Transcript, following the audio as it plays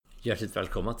Hjärtligt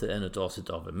välkomna till ännu ett avsnitt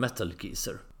av Metal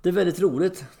Geezer. Det är väldigt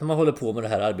roligt när man håller på med det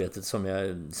här arbetet som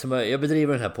jag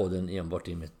bedriver den här podden enbart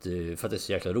i mitt, för att det är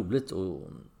så jäkla roligt och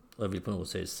jag vill på något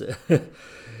sätt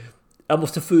jag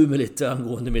måste få ur mig lite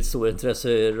angående mitt stora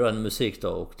intresse rörande musik då,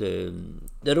 och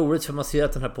det är roligt för man ser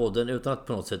att den här podden, utan att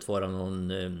på något sätt vara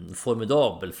någon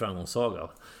formidabel framgångssaga,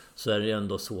 så är det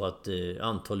ändå så att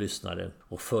antal lyssnare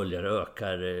och följare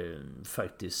ökar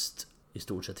faktiskt i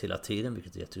stort sett hela tiden,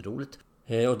 vilket är jätteroligt.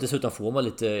 Och dessutom får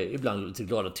man ibland lite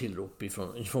glada tillrop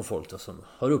ifrån folk då, som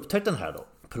har upptäckt den här då,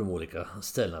 på de olika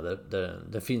ställena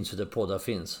där finns ju, där poddar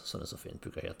finns, som det så fint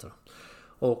brukar heta.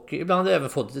 Och ibland har jag även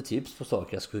fått lite tips på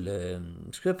saker jag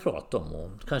skulle prata om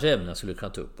och kanske ämnen jag skulle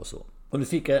kunna ta upp och så. Och nu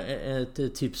fick jag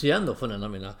ett tips igen då från en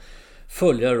av mina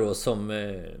följare då, som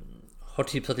har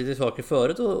tipsat lite saker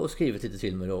förut och skrivit lite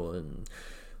till mig då.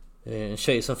 En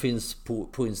tjej som finns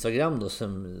på Instagram då,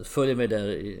 som följer mig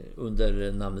där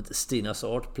under namnet Stinas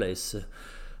Art Place.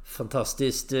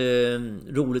 Fantastiskt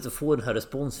roligt att få den här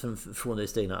responsen från dig,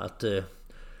 Stina, att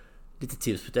lite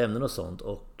tips på ämnen och sånt.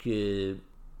 Och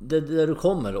det där du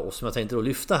kommer och som jag tänkte då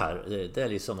lyfta här, det är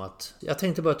liksom att jag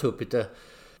tänkte bara ta upp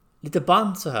lite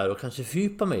band så här och kanske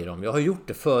fördjupa mig i dem. Jag har gjort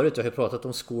det förut, jag har pratat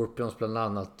om Scorpions bland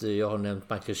annat, jag har nämnt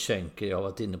Michael Schenker, jag har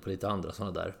varit inne på lite andra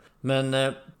sådana där.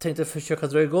 Men tänkte försöka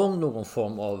dra igång någon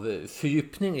form av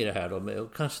fördjupning i det här då,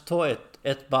 och kanske ta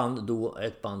ett band då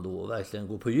och verkligen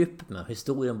gå på djupet med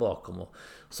historien bakom och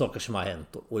saker som har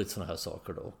hänt och lite sådana här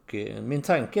saker då. Och min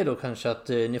tanke är då kanske att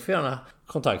ni får gärna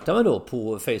kontakta mig då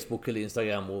på Facebook eller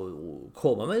Instagram och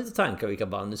komma med lite tankar vilka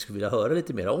band ni skulle vilja höra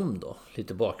lite mer om då,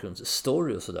 lite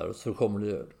bakgrundsstory och sådär, så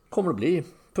kommer det bli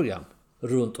program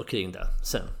runt omkring det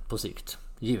sen på sikt,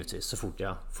 givetvis, så fort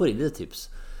jag får in lite tips.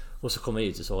 Och så kommer jag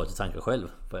givetvis att ha lite tankar själv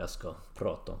vad jag ska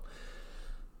prata om.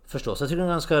 Förstås, jag tycker det är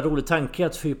en ganska rolig tanke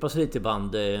att fördjupa sig lite i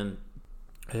band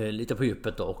lite på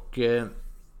djupet då. Och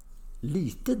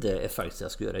lite det är faktiskt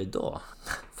jag ska göra idag.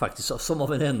 Faktiskt som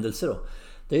av en händelse då.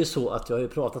 Det är ju så att jag har ju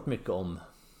pratat mycket om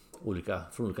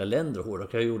från olika länder och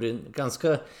hårdrock. Jag gjorde en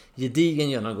ganska gedigen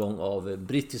genomgång av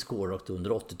brittisk hårdrock under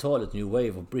 80-talet, New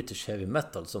Wave och British Heavy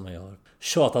Metal, som jag har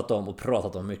tjatat om och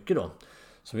pratat om mycket då.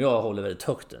 Som jag håller väldigt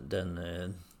högt, den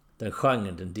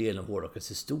genren, den delen av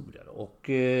hårdrockens historia. Och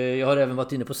jag har även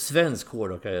varit inne på svensk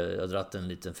hårdrock. Jag har dratt en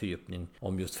liten fördjupning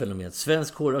om just fenomenet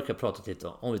svensk hårdrock. Jag har pratat lite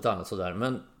om lite annat sådär,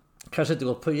 men kanske inte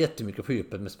gått på jättemycket på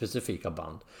djupet med specifika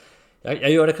band.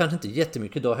 Jag gör det kanske inte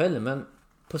jättemycket idag heller, men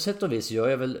på sätt och vis gör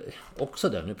jag väl också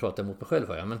det. Nu pratar jag mot mig själv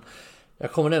här, men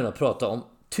jag kommer även att prata om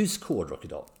tysk hårdrock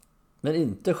idag. Men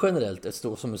inte generellt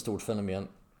som ett stort fenomen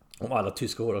om alla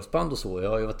tyska hårdrocksband och så. Jag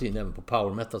har ju varit inne även på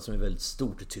power metal som är väldigt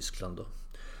stort i Tyskland då.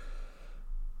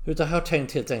 Utan jag har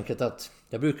tänkt helt enkelt att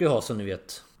jag brukar ju ha, som ni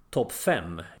vet, topp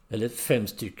 5 eller 5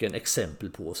 stycken exempel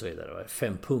på och så vidare.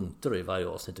 5 punkter i varje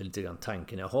avsnitt och lite grann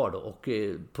tanken jag har då. Och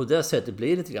på det sättet blir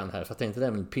det lite grann här, för jag tänkte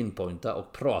nämligen pinpointa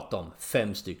och prata om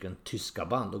 5 stycken tyska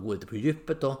band och gå lite på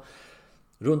djupet då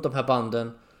runt de här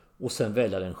banden och sen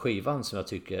välja den skivan som jag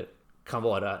tycker kan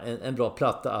vara en bra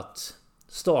platta att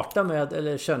starta med,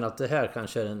 eller känna att det här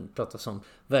kanske är en platta som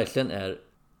verkligen är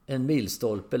en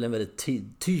milstolpe eller en väldigt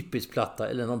typisk platta,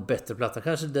 eller någon bättre platta.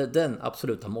 Kanske den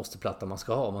absoluta måste-platta man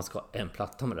ska ha om man ska ha en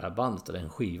platta med det här bandet eller en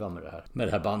skiva med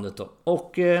det här bandet då.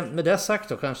 Och med det sagt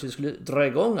då kanske vi skulle dra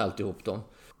igång alltihop då.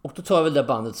 Och då tar jag väl det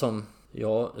bandet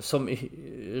som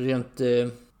rent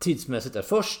tidsmässigt är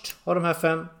först av de här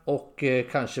 5 och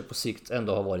kanske på sikt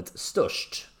ändå har varit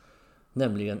störst.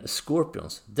 Nämligen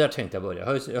Scorpions. Där tänkte jag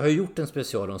börja. Jag har gjort en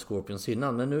special om Scorpions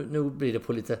innan, men nu blir det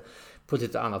på ett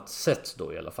lite annat sätt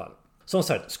då i alla fall. Som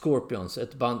sagt, Scorpions,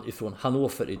 ett band ifrån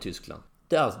Hannover i Tyskland.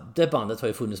 Det bandet har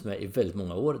ju funnits med i väldigt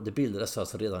många år. Det bildades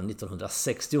alltså redan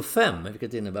 1965,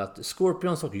 vilket innebär att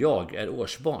Scorpions och jag är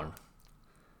årsbarn.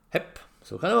 Hepp,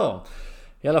 så kan det vara.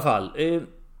 I alla fall,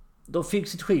 de fick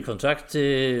sitt skivkontrakt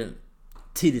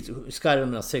tidigt, skarven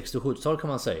mellan 60 och 70-tal kan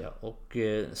man säga, och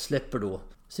släpper då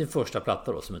sin första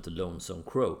platta då, som heter Lonesome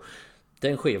Crow.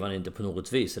 Den skivan är inte på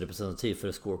något vis representativ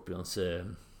för Scorpions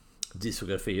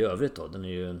diskografi i övrigt då. Den är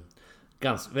ju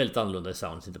väldigt annorlunda i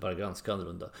sound, inte bara ganska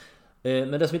annorlunda.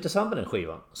 Men det som är intressant med den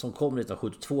skivan, som kom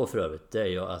 1972 för övrigt, det är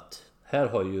ju att här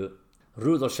har ju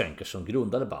Rudolf Schenker, som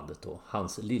grundade bandet då,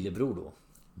 hans lillebror då,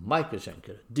 Michael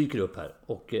Schenker, dyker upp här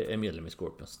och är medlem i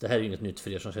Scorpions. Det här är ju inget nytt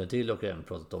för er som känner till, och jag har även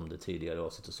pratat om det tidigare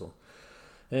avsnitt och så.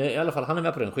 I alla fall, han är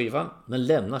med på den skivan, men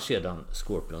lämnar sedan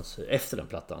Scorpions efter den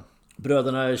plattan.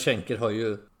 Bröderna Schenker har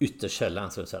ju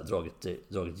ytterkällan så att säga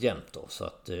dragit jämnt då, så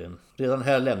att redan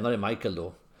här lämnar Michael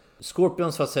då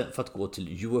Scorpions för att gå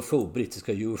till UFO,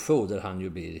 brittiska UFO, där han ju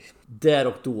blir... Där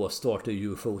och då startar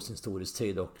UFO sin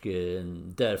storhetstid och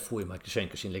där får ju Michael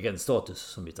Schenker sin legendstatus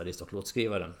som gitarrist och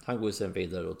låtskrivare. Han går ju sen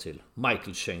vidare då till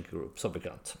Michael Schenker Group, som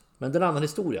bekant. Men den annan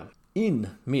historia. In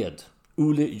med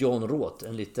Uli Jon Roth,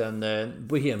 en liten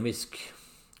bohemisk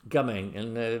gamäng,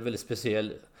 en väldigt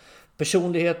speciell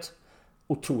personlighet,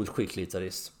 otroligt skicklig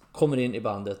gitarrist. Kommer in i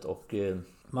bandet och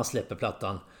man släpper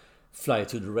plattan Fly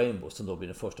to the Rainbow, som då blir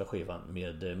den första skivan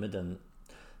med den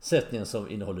sättningen som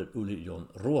innehåller Uli Jon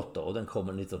Roth, och den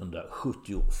kommer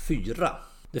 1974.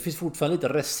 Det finns fortfarande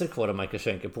lite rester kvar av Michael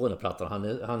Schenker på den här plattan.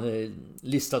 Han är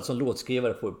listad som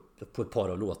låtskrivare på ett par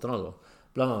av låtarna då.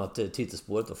 Bland annat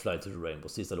titelspåret och Fly to the Rainbow,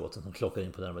 sista låten som klockar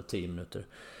in på närmare 10 minuter.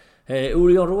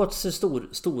 Uli Jon Roths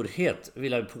storhet,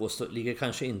 vill jag påstå, ligger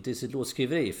kanske inte i sitt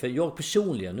låtskriveri. För jag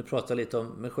personligen, nu pratar jag lite om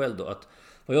mig själv då, att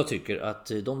vad jag tycker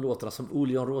att de låtarna som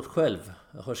Uli Jon Roth själv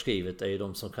har skrivit är ju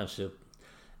de som kanske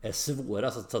är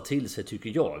svårast att ta till sig,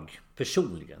 tycker jag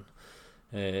personligen.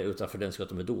 Utanför den ska att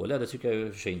de är dåliga, det tycker jag i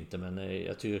och för sig inte. Men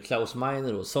jag tycker Klaus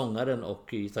Meine då, sångaren och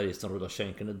gitarristen Rudolf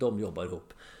Schenker, när de jobbar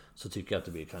ihop, så tycker jag att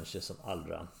det blir kanske som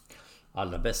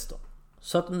allra bäst då.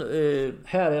 Så att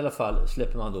här i alla fall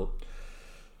släpper man då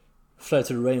Fly to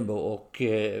the Rainbow och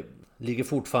ligger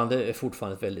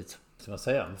fortfarande väldigt, ska man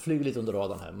säga, flyger lite under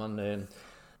radarn här.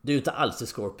 Det är ju inte alls det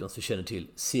Scorpions vi känner till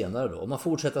senare då. Och man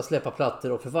fortsätter att släppa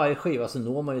plattor, och för varje skiva så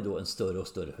når man ju då en större och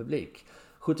större publik.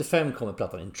 75 kommer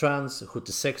plattan In Trance,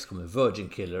 76 kommer Virgin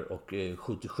Killer och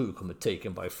 77 kommer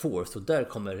Taken by Force. Och där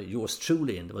kommer Yours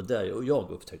Truly in. Det var där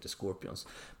jag upptäckte Scorpions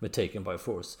med Taken by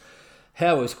Force.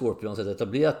 Här var ju Scorpions ett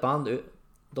etablerat band.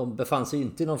 De befann sig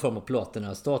inte i någon form av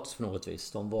platina-status på något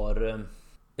vis. De var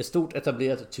ett stort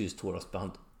etablerat tyskt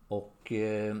hårdrocksband och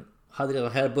hade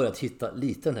redan här börjat hitta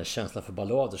lite den här känslan för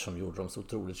ballader som gjorde dem så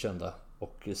otroligt kända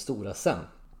och stora sen.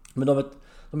 Men de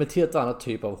är ett helt annat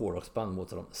typ av hårdrocksband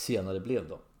mot vad de senare blev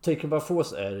då. Taken by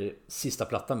Force är sista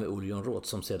plattan med Uli Jon Roth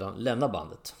som sedan lämnar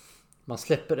bandet. Man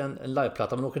släpper en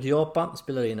liveplatta, man åker till Japan,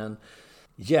 spelar in en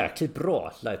jäkligt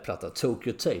bra liveplatta,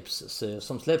 Tokyo Tapes,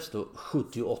 som släpps då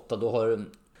 78. Då har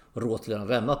Roth redan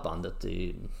lämnat bandet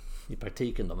i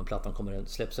praktiken då, men plattan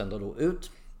släpps ändå då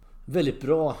ut. Väldigt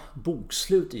bra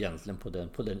bokslut egentligen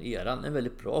på den eran, en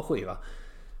väldigt bra skiva.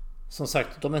 Som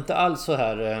sagt, de är inte alls så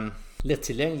här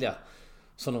lättillgängliga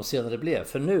som de senare blev,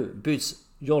 för nu byts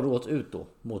Jon Roth ut då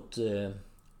mot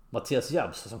Mattias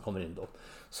Jabs som kommer in då,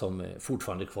 som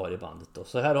fortfarande är kvar i bandet då.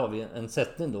 Så här har vi en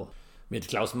sättning då med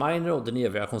Klaus Meine och den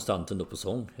eviga konstanten då på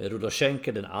sång, Rudolf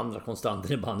Schenker, den andra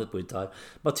konstanten i bandet på gitarr,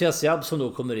 Mattias Jabs som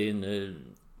då kommer in,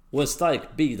 och en stark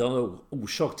bidragande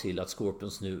orsak till att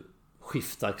Scorpions nu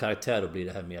skiftar karaktär och blir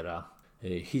det här mera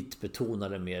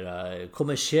hitbetonade, mera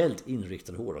kommersiellt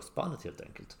inriktade hårdrocksbandet helt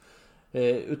enkelt.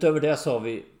 Utöver det så har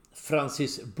vi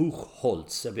Francis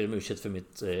Buchholz. Jag ber om ursäkt för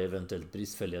mitt eventuellt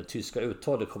bristfälliga tyska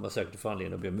uttal. Det kommer jag säkert få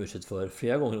anledning att be om ursäkt för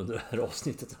flera gånger under det här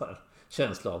avsnittet här.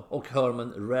 Känsla av. Och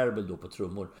Herman Rarebell då på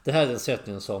trummor. Det här är den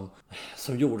sättningen som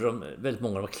gjorde de väldigt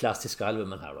många av de klassiska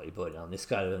albumen här då, i början. I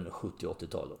skarven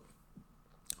 70-80-tal då.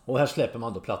 Och här släpper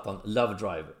man då plattan Love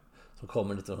Drive som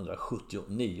kommer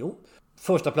 1979.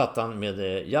 Första plattan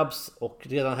med Jabs, och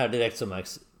redan här direkt så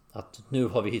märks att nu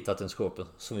har vi hittat en Scorpion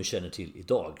som vi känner till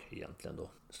idag egentligen då.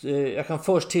 Så jag kan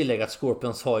först tillägga att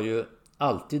Scorpions har ju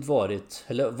alltid varit,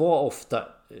 eller var ofta,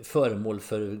 föremål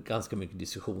för ganska mycket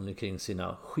diskussioner kring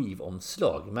sina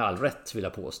skivomslag. Med all rätt vill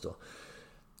jag påstå.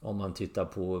 Om man tittar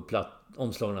på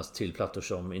omslagen till plattor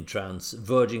som In Trance,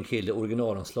 Virgin Killer,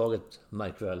 originalomslaget,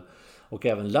 märk väl, och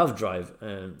även Love Drive,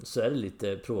 så är det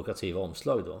lite provokativa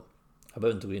omslag då. Jag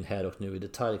behöver inte gå in här och nu i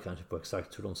detalj kanske på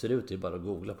exakt hur de ser ut. Det är bara att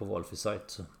googla på Wolfie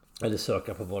site eller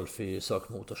söka på Wolfie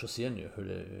sökmotor, så ser ni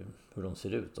hur de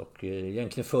ser ut. Och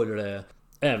egentligen följer det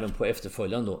även på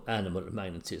efterföljande då, Animal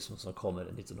Magnetism som kommer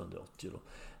 1980 då.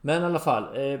 Men i alla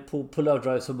fall, på Love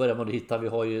Drive så börjar man att hitta, vi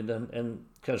har ju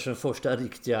kanske den första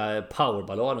riktiga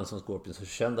powerballaden som Scorpions är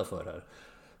kända för här.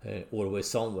 Always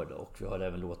Somewhere, och vi har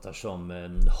även låtar som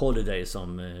Holiday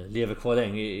som lever kvar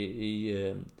länge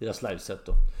i deras liveset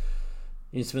då.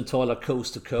 Instrumentala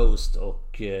Coast to Coast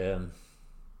och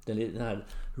den här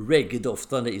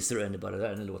reggae-doftande Is There Anybody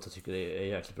där, en låt jag tycker är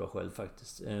jäkligt bra själv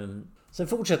faktiskt. Sen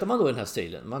fortsätter man då i den här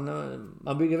stilen.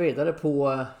 Man bygger vidare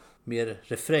på mer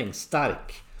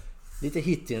refrängstark, lite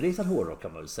hitinriktad hårdrock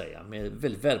kan man väl säga, med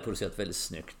väldigt välproducerat, väldigt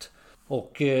snyggt.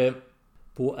 Och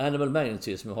på Animal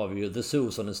Magnetism har vi ju The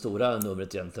Zoo som den stora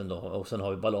numret egentligen då, och sen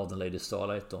har vi balladen Lady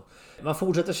Starlight då. Man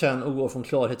fortsätter sen och går från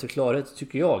klarhet till klarhet,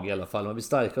 tycker jag i alla fall. Man blir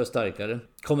starkare och starkare.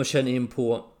 Kommer sen in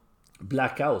på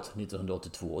Blackout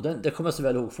 1982. Och det kommer jag så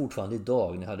väl ihåg fortfarande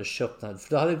idag när jag hade köpt den här. För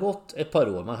det hade gått ett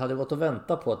par år. Man hade gått och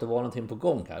väntat på att det var någonting på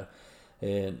gång här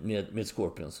med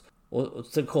Scorpions. Och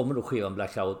sen kommer då skivan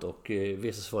Blackout och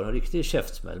visade sig vara en riktig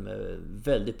käftsmäll med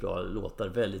väldigt bra låtar.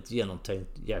 Väldigt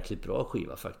genomtänkt, jäkligt bra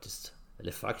skiva faktiskt.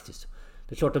 Eller faktiskt.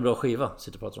 Det är klart det är bra skiva.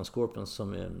 Sitter och pratar om Scorpions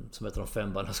som ett av de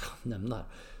 5 banden jag ska nämna här.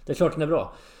 Det är klart den är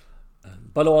bra.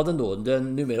 Balladen då,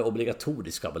 den numera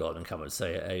obligatoriska balladen kan man väl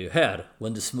säga, är ju här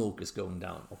When the Smoke is Going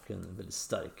Down. Och en väldigt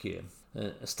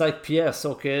stark pjäs.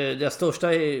 Och deras största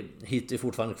hit är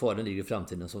fortfarande kvar. Den ligger i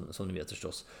framtiden som ni vet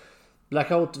förstås.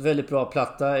 Blackout, väldigt bra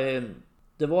platta.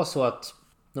 Det var så att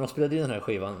när de spelade in den här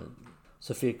skivan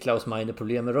så fick Klaus Meine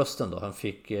problem med rösten då. Han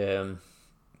fick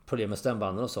problem med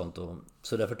stämbanden och sånt.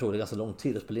 Så därför tog det ganska lång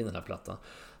tid att spela in den här plattan.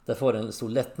 Därför var det en stor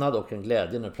lättnad och en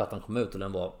glädje när plattan kom ut och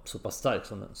den var så pass stark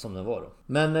som den var då.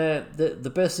 Men the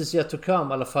best is yet to come,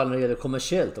 i alla fall när det gäller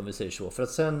kommersiellt om vi säger så. För att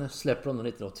sen släpper de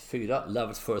 1984 Love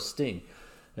at First Sting.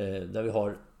 Där vi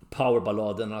har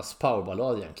powerballadernas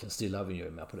powerballad egentligen. Still Loving You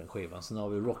är med på den skivan. Sen har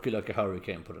vi Rocky Like a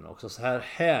Hurricane på den också. Så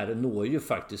här når ju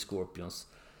faktiskt Scorpions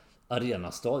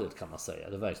arenastadiet kan man säga.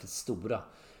 Det verkligt stora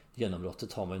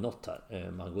genombrottet har man ju nått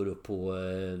här. Man går upp på,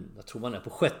 jag tror man är på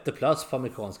 6:e plats på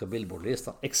amerikanska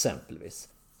Billboardlistan exempelvis.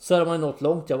 Så har man ju nått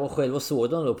långt. Jag var själv och såg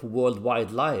den då på World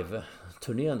Wide Live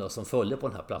turnén då som följde på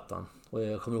den här plattan. Och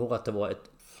jag kommer ihåg att det var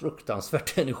ett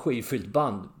fruktansvärt energifyllt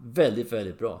band. Väldigt,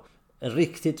 väldigt bra. En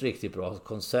riktigt bra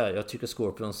konsert. Jag tycker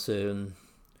Scorpions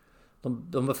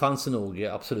de befann sig nog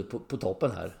absolut på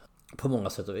toppen här. På många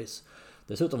sätt och vis.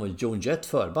 Dessutom var Joan Jett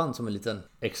förband som en liten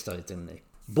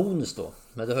bonus då.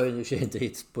 Men det hör ju inte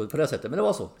hit på det sättet. Men det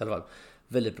var så i alla fall.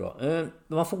 Väldigt bra.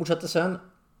 Man fortsätter sen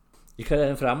i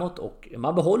karriären framåt. Och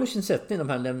man behåller sin sättning. De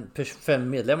här 5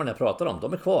 medlemmarna jag pratar om.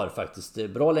 De är kvar faktiskt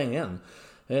bra länge än.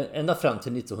 Ända fram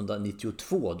till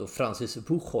 1992 då Francis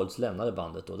Buchholz lämnade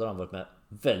bandet då, där han varit med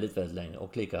väldigt, väldigt länge.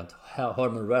 Och likadant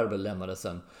Herman Rarebell lämnade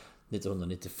sen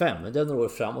 1995. Men det är några år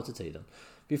framåt i tiden.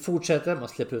 Vi fortsätter, man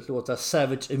släpper ut låtar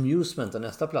Savage Amusement, den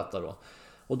nästa platta då.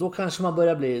 Och då kanske man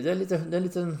börjar bli, det är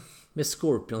lite med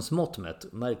Scorpions mått mätt.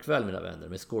 Märk väl mina vänner,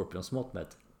 med Scorpions mått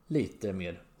mätt. Lite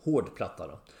mer hård platta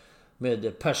då.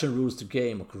 Med Passion Rules the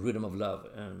Game och Rhythm of Love.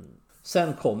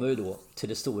 Sen kommer vi då till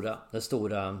den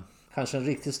stora, kanske en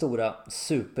riktigt stora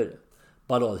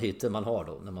superballadhitten man har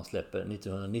då. När man släpper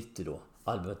 1990 då.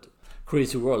 Albumet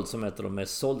Crazy World som är ett av de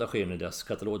mest sålda skivorna i deras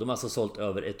katalog. De har alltså sålt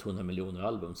över 100 miljoner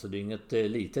album. Så det är inget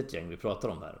litet gäng vi pratar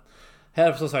om här.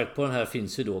 Här som sagt på den här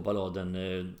finns ju då balladen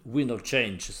Wind of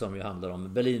Change som ju handlar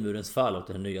om Berlinmurens fall och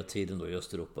den nya tiden då i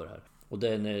Östeuropa här. Och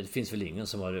det finns väl ingen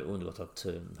som har undgått att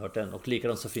hört den. Och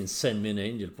likadant så finns Send Me an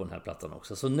Angel på den här plattan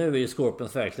också. Så nu är ju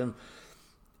Scorpions verkligen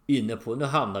inne på, nu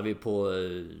hamnar vi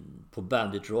på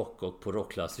Bandit Rock och på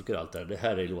rockklassiker och allt där. Det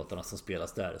här är låtarna som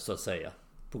spelas där så att säga.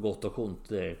 På gott och ont,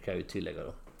 det kan jag ju tillägga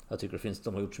då. Jag tycker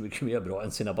de har gjort så mycket mer bra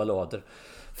än sina ballader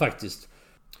faktiskt.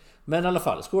 Men i alla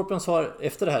fall, Scorpions har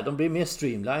efter det här, de blir mer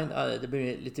streamlined, det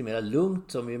blir lite mer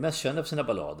lugnt, de är ju mest kända för sina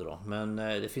ballader då. Men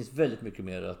det finns väldigt mycket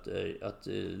mer att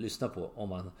lyssna på om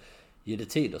man ger det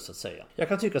tid då, så att säga. Jag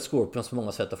kan tycka att Scorpions på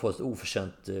många sätt har fått ett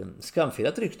oförtjänt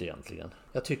skamfilat rykte egentligen.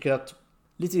 Jag tycker att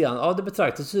lite grann, ja det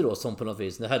betraktas ju då som på något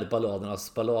vis, det här är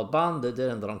balladernas balladband, det är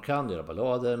det enda de kan göra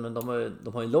ballader, men de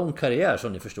har en lång karriär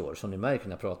som ni förstår, som ni märker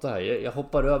när jag pratar här. Jag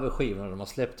hoppar över skivorna de har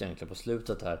släppt egentligen på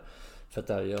slutet här. För att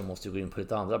jag måste ju gå in på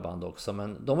lite andra band också.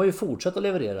 Men de har ju fortsatt att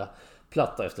leverera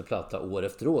platta efter platta år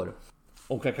efter år.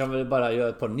 Och jag kan väl bara göra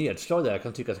ett par nedslag där. Jag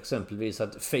kan tycka att exempelvis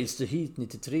att Face the Heat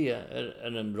 93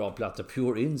 är en bra platta.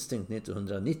 Pure Instinct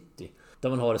 1990. Där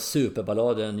man har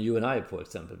superballaden You and I på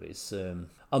exempelvis.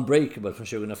 Unbreakable från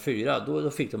 2004. Då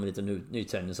fick de en liten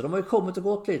nytändning. Så de har ju kommit och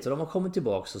gått lite. De har kommit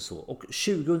tillbaka och så. Och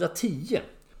 2010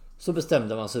 så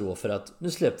bestämde man sig då för att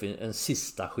nu släpper vi en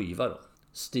sista skiva då.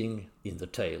 Sting in the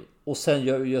Tail. Och sen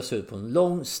gör sig ut på en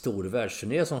lång stor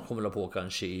världsturné som kommer att på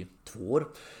kanske i 2 år.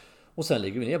 Och sen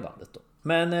lägger vi ner bandet då.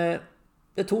 Men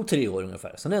det tog 3 år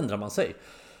ungefär. Sen ändrar man sig.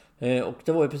 Och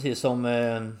det var ju precis som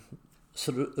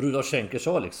Rudolf Schenker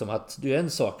sa liksom, att det är en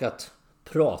sak att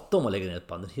prata om att lägga ner ett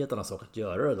band, en helt annan sak att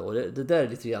göra det då. Och det där är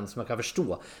lite grann som man kan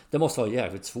förstå. Det måste vara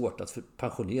jävligt svårt att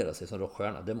pensionera sig som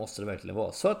rockstjärna. Det måste det verkligen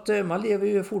vara. Så att man lever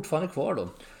ju fortfarande kvar då.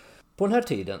 På den här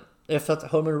tiden, efter att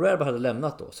Herman Rarebell hade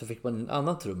lämnat då, så fick man en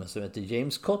annan trummis som heter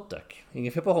James Kotak.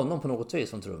 Ingen fel på honom på något vis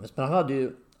som trummis, men han hade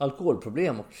ju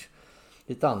alkoholproblem och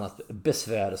lite annat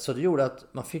besvär. Så det gjorde att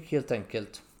man fick helt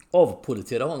enkelt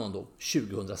avpolitera honom då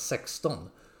 2016.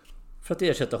 För att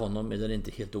ersätta honom med den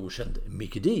inte helt okänd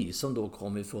Mikkey Dee som då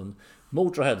kom ifrån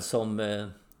Motorhead som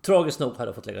tragiskt nog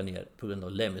hade fått lägga ner på grund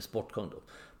av Lemmys bortgång då.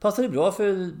 Passade bra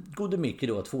för gode Mickey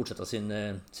då att fortsätta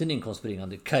sin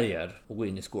inkomstbringande karriär och gå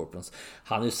in i Scorpions.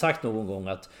 Han har ju sagt någon gång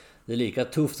att det är lika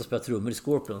tufft att spela trummor i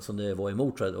Scorpions som det var i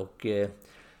Motörhead. Och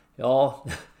ja,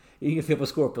 inget fel på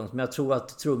Scorpions, men jag tror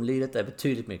att trumliret är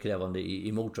betydligt mer krävande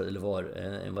i Motörhead eller var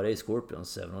än vad det är i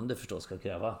Scorpions. Även om det förstås ska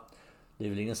kräva. Det är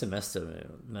väl ingen semester,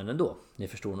 men ändå. Ni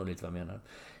förstår nog lite vad jag menar.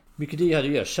 Mickey D hade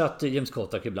ju ersatt James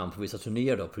Kotak ibland på vissa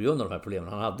turnéer då, på grund av de här problemen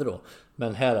han hade då.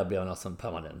 Men här blev han alltså en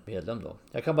permanent medlem då.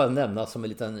 Jag kan bara nämna som en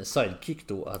liten sidekick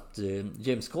då att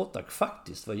James Kotak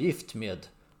faktiskt var gift med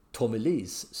Tommy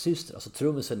Lees syster, alltså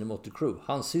trummisen i Motley Crue,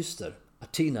 hans syster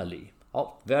Atina Lee.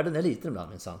 Ja, världen är liten ibland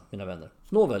minsann, mina vänner.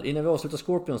 Nåväl, innan vi avslutar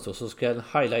Scorpions då, så ska jag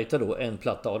highlighta då en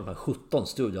platta av de här 17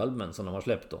 studioalbumen som de har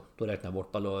släppt då. Då räknar jag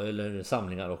bort eller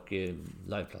samlingar och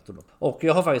liveplattor då. Och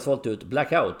jag har faktiskt valt ut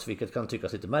Blackout, vilket kan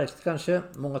tyckas lite märkligt kanske.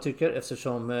 Många tycker,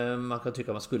 eftersom man kan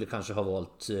tycka att man skulle kanske ha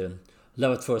valt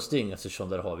Love at First Sting, eftersom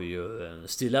där har vi ju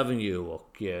Still Loving You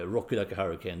och Rocky Like a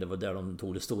Hurricane. Det var där de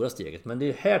tog det stora steget. Men det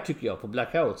är här tycker jag på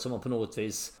Blackout som man på något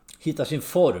vis hittar sin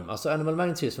form. Alltså Animal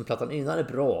Magnetism, plattan innan är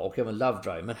bra och även Love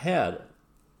Drive. Men här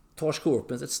tar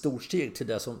Scorpions ett stort steg till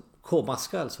det som komma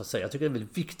skall så att säga. Jag tycker det är en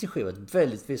väldigt viktig skiva. Ett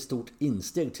väldigt stort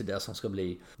insteg till det som ska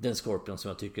bli den Scorpions som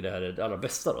jag tycker det här är det allra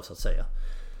bästa då så att säga.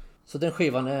 Så den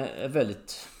skivan är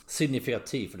väldigt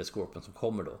signifikativ för det Scorpions som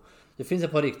kommer då. Det finns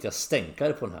ett par riktiga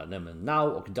stänkare på den här, nämligen Now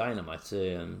och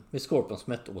Dynamite med Scorpions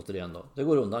mätt återigen då. Det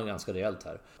går undan ganska rejält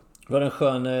här. Vi har en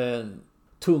skön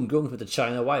tunggung som heter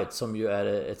China White som ju är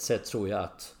ett sätt tror jag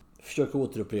att försöka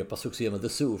återupprepa succén med The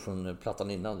Zoo från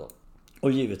plattan innan då.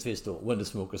 Och givetvis då When the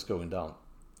Smoke is Going Down.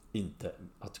 Inte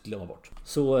att glömma bort.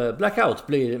 Så Blackout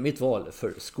blir mitt val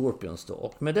för Scorpions då.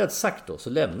 Och med det sagt då så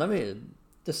lämnar vi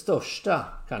det största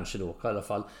kanske då i alla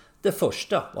fall det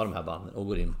första av de här banden och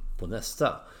går in på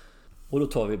nästa. Och då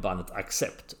tar vi bandet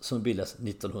Accept som bildas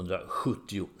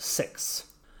 1976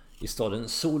 i staden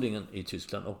Solingen i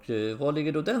Tyskland. Och var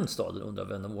ligger då den staden undrar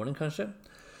vän av ordning kanske?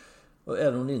 Och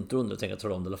även om ni inte undrar tänker jag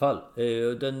tala om det i alla fall.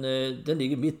 Den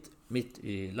ligger mitt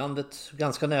i landet,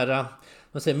 ganska nära,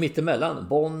 man säger mittemellan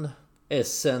Bonn,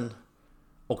 Essen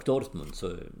och Dortmund,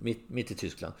 så mitt i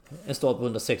Tyskland. En stad på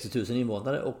 160 000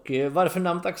 invånare. Och varför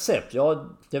namnet Accept? Ja,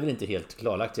 det är väl inte helt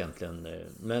klarlagt egentligen.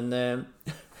 Men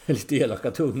lite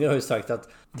elaka tungor har ju sagt att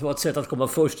det var ett sätt att komma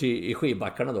först i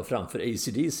skivbackarna då framför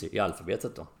AC/DC i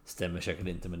alfabetet då. Stämmer säkert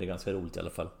inte, men det är ganska roligt i alla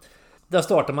fall. Där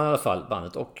startar man i alla fall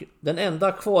bandet och den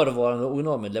enda kvarvarande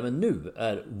originalmedlemmen nu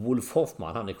är Wolf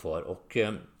Hoffman, han är kvar och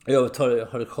i övrigt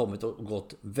har det kommit och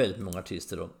gått väldigt många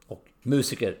artister då, och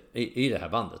musiker i det här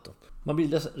bandet då. Man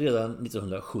bildades redan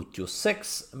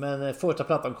 1976 men första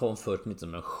plattan kom först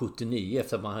 1979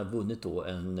 efter att man hade vunnit då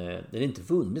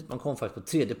man kom faktiskt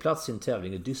på tredje plats i en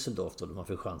tävling i Düsseldorf då man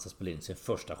fick chans att spela in sin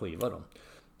första skiva då,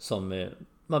 som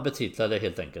man betitlade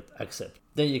helt enkelt Accept.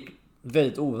 Den gick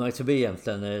väldigt obemärkt förbi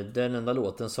egentligen. Den enda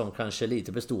låten som kanske är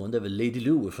lite bestående är väl Lady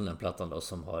Lou från den plattan då,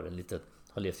 som har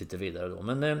levt lite vidare då.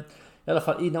 Men i alla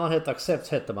fall innan man hette Accept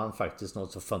hette man faktiskt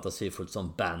något så fantasifullt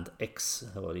som Band X.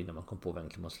 Det var innan man kom på vem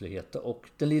man skulle heta. Och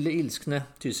den lille ilskne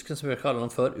tysken som jag kallar honom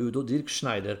för, Udo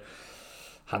Dirkschneider,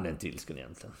 han är inte ilsken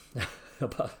egentligen.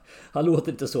 Han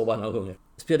låter inte så vad han sjunger.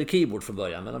 Spelade keyboard från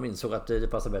början men han insåg att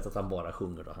det passar bättre att han bara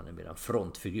sjunger då. Han är mer en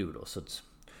frontfigur då, så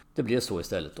det blir så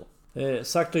istället då.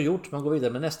 Sagt och gjort, man går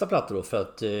vidare med nästa platta då för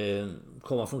att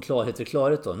komma från klarhet till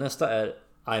klarhet då. Nästa är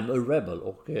I'm a Rebel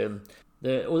och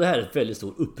det här är ett väldigt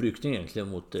stor uppryckning egentligen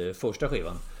mot första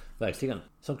skivan, verkligen.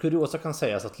 Som kuriosa kan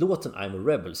sägas att låten I'm a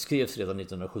Rebel skrevs redan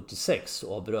 1976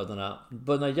 och av bröderna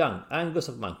Young, Angus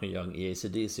och Malcolm Young i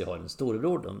AC/DC har en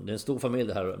storebror. Det är en stor familj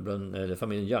det här, eller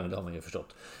familjen Young, det har man ju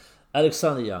förstått.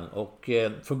 Alexander Young och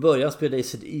från början spelade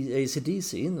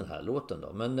AC/DC in den här låten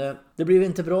då. Men det blev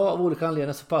inte bra av olika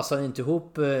anledningar så passade den inte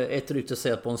ihop. Ett rykte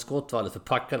säger att Bon Scott var alldeles för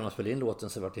packad när man spelade in låten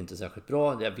så det var inte särskilt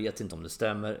bra. Jag vet inte om det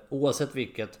stämmer. Oavsett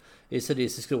vilket,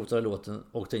 AC/DC skrotade låten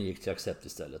och den gick till Accept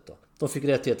istället då. De fick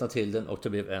rättigheterna till den och det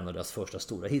blev en av deras första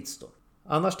stora hits då.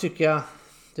 Annars tycker jag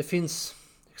det finns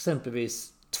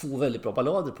exempelvis 2 väldigt bra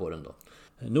ballader på den då.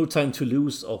 No Time to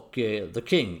Lose och The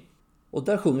King. Och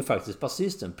där sjunger faktiskt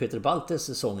basisten Peter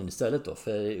Baltes sången istället då.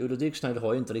 För Udo Dirkschneider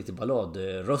har ju inte riktigt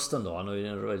balladrösten då. Han har ju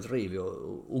en väldigt rivig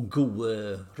och god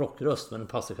rockröst. Men den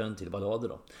passar kanske inte till ballader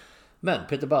då. Men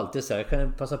Peter Baltes här kan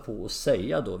jag passa på att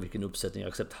säga då vilken uppsättning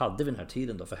Accept hade vid den här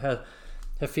tiden då. För här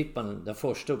fick man den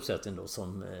första uppsättningen då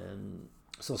som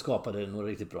skapade några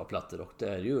riktigt bra plattor. Och det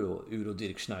är ju då Udo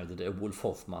Dirkschneider, det är Wolf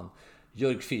Hoffman,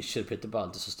 Jörg Fischer, Peter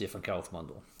Baltes och Stefan Kaufmann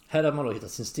då. Här har man då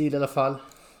hittat sin stil i alla fall.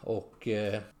 Och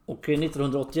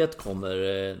 1981 kommer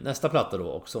nästa platta då,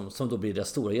 och som då blir det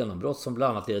stora genombrott som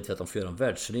bland annat leder till att de får göra en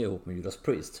världsturné ihop med Judas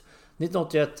Priest.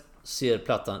 1981 ser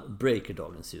plattan Breaker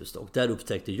dagens ljus, och där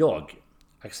upptäckte jag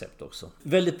Accept också.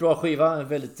 Väldigt bra skiva,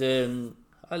 väldigt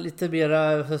lite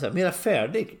mera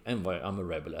färdig än vad I'm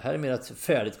a Rebel är. Här är mer ett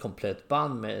färdigt komplett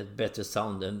band med ett bättre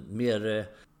sound, en mer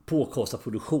påkostad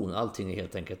produktion. Allting är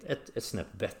helt enkelt ett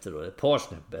snäpp bättre då, ett par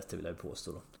snäpp bättre vill jag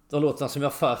påstå då. De låtarna som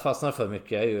jag fastnar för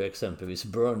mycket är ju exempelvis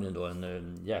Burning då,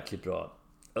 en jäkligt bra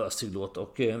ösig låt,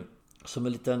 och som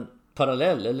en liten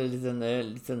parallell eller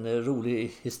liten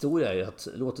rolig historia är ju att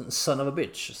låten Son of a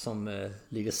Bitch som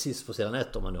ligger sist på sidan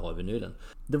 1 om man nu har vinylen.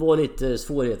 Det var lite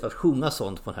svårighet att sjunga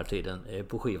sånt på den här tiden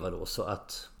på skiva då, så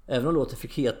att även om låten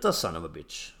fick heta Son of a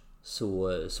Bitch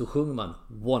så sjunger man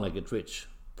Wanna Get Rich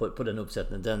på den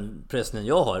uppsättningen. Den pressen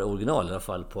jag har original i alla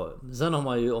fall på. Sen har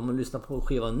man ju, om man lyssnar på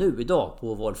skivan nu idag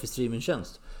på valfri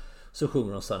streamingtjänst, så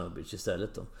sjunger de Son of a Bitch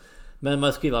istället då. Men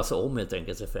man skriver alltså om helt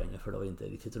enkelt refrängen, för det var inte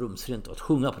riktigt rumsrent att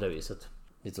sjunga på det viset.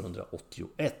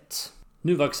 1981.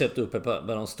 Nu var Accept uppe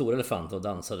med de stora elefanterna och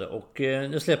dansade, och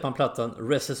nu släpper man plattan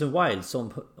Restless and Wild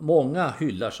som många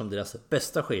hyllar som deras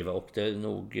bästa skiva, och det är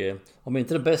nog, om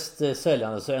inte det bäst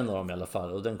säljande så en av dem i alla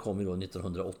fall, och den kom ju då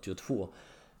 1982.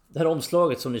 Det här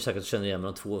omslaget som ni säkert känner igen med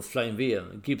de två Flying V,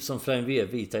 Gibson Flying V,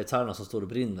 vita gitarrerna som står och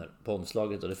brinner på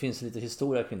omslaget, och det finns lite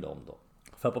historia kring dem då.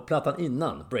 För på plattan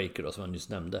innan Breaker då, som jag nyss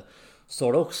nämnde, så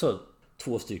har det också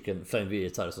 2 stycken Flying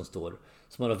V-gitarrer som står,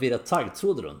 som man har virat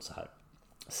taggtråd runt så här.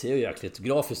 Ser ju jäkligt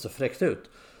grafiskt och fräckt ut.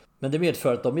 Men det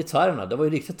medför att de gitarrerna, det var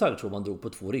ju riktigt taggtråd man drog på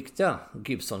 2 riktiga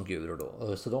Gibson-guror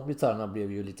då. Så de gitarrerna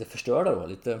blev ju lite förstörda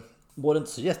då, både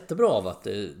inte så jättebra av att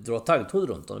dra taggtråd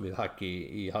runt och det blev hack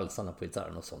i halsarna på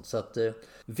gitarren och sånt. Så att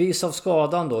vis av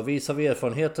skadan då, vis av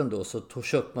erfarenheten då, så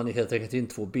köpte man helt enkelt in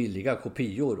 2 billiga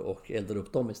kopior och eldade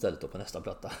upp dem istället då på nästa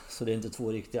platta. Så det är inte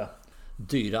 2 riktiga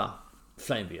dyra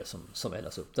Flying V som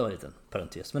eldas upp. Det var en liten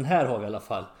parentes. Men här har vi i alla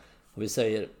fall, och vi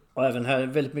säger, och även här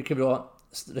väldigt mycket bra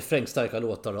refrängstarka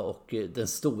låtar då, och den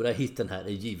stora hitten här är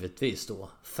givetvis då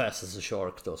Fast as a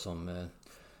Shark då, som är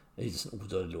en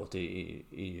odödlig låt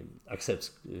i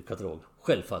Accepts katalog.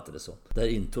 Självfallet är det så. Det här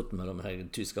introt med de här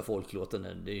tyska folklåten,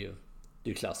 det är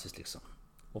ju klassiskt liksom.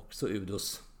 Och så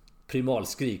Udos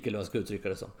primalskrik, eller vad jag ska uttrycka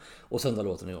det som. Och sen där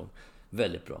låten igång.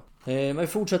 Väldigt bra. Men vi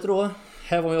fortsätter då.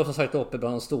 Här var jag som sagt uppe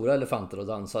bland de stora elefanter och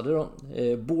dansade då.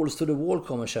 Balls to the Wall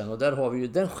kommer sen, och där har vi ju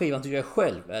den skivan, tycker jag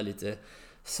själv är lite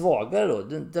svagare då.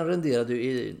 Den renderade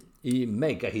ju i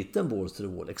megahitten Balls to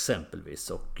the Wall exempelvis,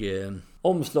 och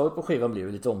omslaget på skivan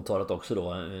blev lite omtalat också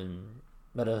då,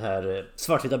 med den här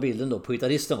svartvita bilden då på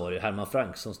gitarristen var det Herman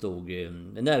Frank som stod,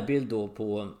 en närbild då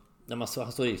på när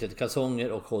han står i lite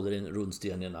kalsonger och håller en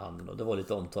rundsten i ena handen, och det var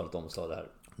lite omtalat omslag det här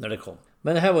när det kom.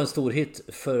 Men det här var en stor hit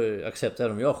för Accept,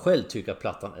 även om jag själv tycker att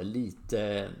plattan är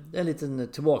en liten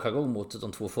tillbakagång mot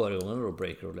de 2 föregångarna då,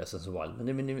 Breaker och Lessons of Wild.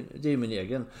 Men det är min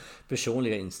egen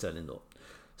personliga inställning då.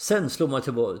 Sen slår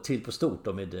man till på stort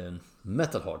då med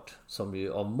Metal Heart, som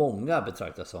ju av många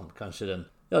betraktas som kanske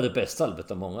det bästa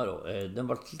albumet av många då. Den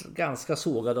var ganska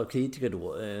sågad av kritiker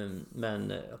då,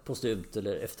 men postumt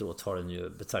eller efteråt har den ju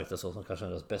betraktats som kanske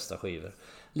deras bästa skivor.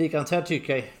 Likadant här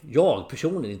tycker jag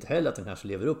personligen inte heller att den kanske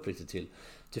lever upp riktigt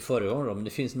till förra gången då, men det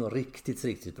finns nog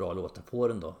riktigt bra låtar på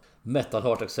den då. Metal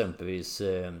Heart exempelvis,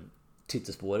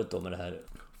 titelspåret då med det här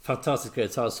fantastiska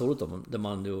gitarrsolot då, där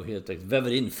man ju helt enkelt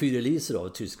väver in 4 releaser av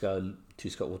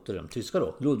tyska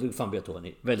då, Ludwig van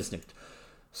Beethoven, väldigt snyggt.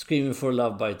 Screaming for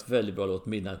Love Bite, väldigt bra låt,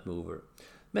 Midnight Mover.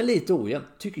 Men lite ojämnt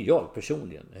tycker jag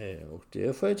personligen, och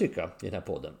det får jag tycka i den här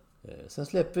podden. Sen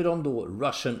släpper de då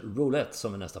Russian Roulette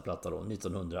som är nästa platta då,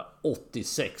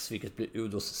 1986, vilket blir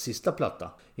Udos sista platta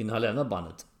innan han lämnar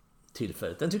bandet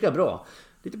tillfället. Den tycker jag är bra.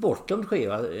 Lite bortglömd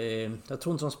skiva. Jag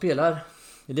tror inte de spelar,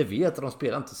 eller vet att de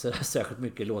spelar inte särskilt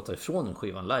mycket låtar ifrån den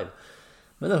skivan live.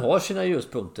 Men den har sina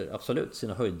ljuspunkter, absolut,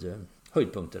 sina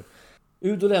höjdpunkter.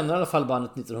 Udo lämnar i alla fall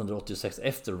bandet 1986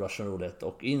 efter Russian Roulette,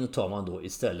 och in tar man då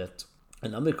istället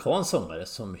en amerikansk sångare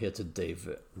som heter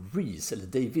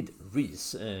David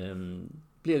Reese.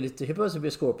 Blev lite, helt plötsligt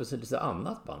blev Scorpions ett lite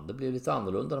annat band. Det blev lite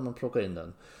annorlunda när man plockar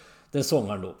in den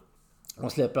sångaren då. Man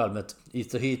släpper albumet Eat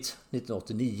the Heat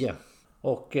 1989.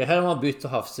 Och här har man bytt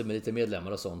och haft sig med lite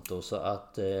medlemmar och sånt då, så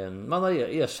att man har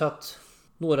ersatt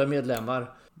några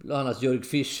medlemmar. Bland annat Jörg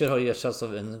Fischer har ersatts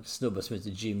av en snubbe som heter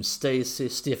Jim Stacy.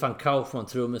 Stefan Kaufman,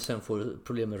 trummisen, får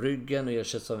problem med ryggen och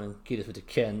ersatts av en kille som heter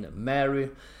Ken Mary.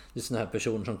 Det är såna här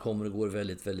personer som kommer och går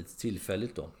väldigt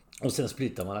tillfälligt då. Och sen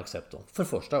splittar man Accept då, för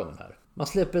första gången här. Man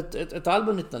släpper ett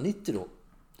album 1990 då.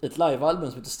 Ett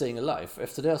livealbum som heter Staying Alive.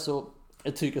 Efter det så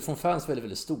är trycket från fans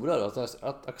väldigt stora då,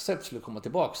 att Accept skulle komma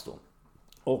tillbaks då.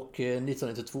 Och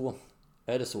 1992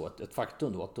 är det så att ett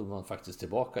faktum då att de var faktiskt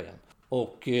tillbaka igen.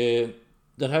 Och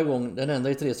den här gången, den enda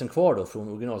gitarristen kvar då från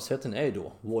originalsätten är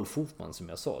då Wolf Hoffmann som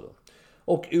jag sa då.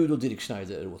 Och Udo Dirk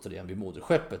Schneider är återigen vid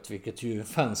moderskeppet, vilket ju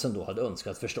fansen då hade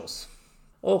önskat förstås.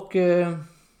 Och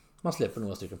man släpper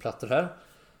några stycken plattor här.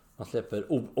 Man släpper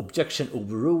Objection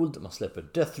Overruled, man släpper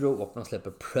Death Row och man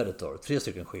släpper Predator. 3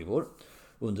 stycken skivor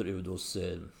under Udos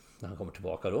när han kommer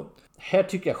tillbaka då. Här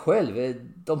tycker jag själv,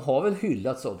 de har väl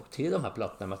hyllats av till de här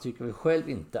plattorna, men jag tycker väl själv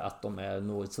inte att de är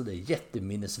något så det är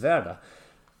jätteminnesvärda.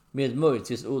 Med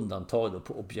möjligtvis undantag då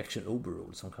på Objection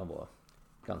Overruled som kan vara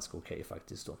ganska okej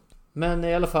faktiskt då. Men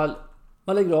i alla fall,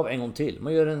 man lägger av en gång till.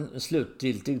 Man gör en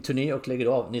slutgiltig turné och lägger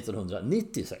av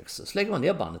 1996. Så lägger man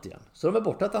ner bandet igen. Så de är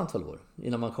borta ett antal år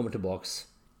innan man kommer tillbaks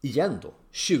igen då.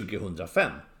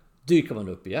 2005 dyker man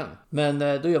upp igen. Men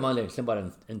då gör man egentligen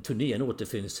bara en turné, en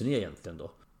återföreningsturné egentligen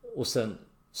då. Och sen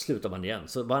slutar man igen.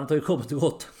 Så bandet har ju kommit och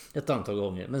gått ett antal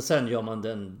gånger. Men sen gör man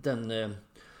den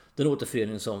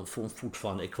återförening som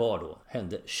fortfarande är kvar då.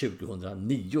 Hände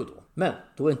 2009 då. Men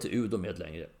då är inte Udo med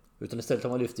längre. Utan istället har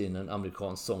man lyft in en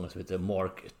amerikansk sångare som heter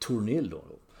Mark Tornillo.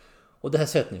 Och det här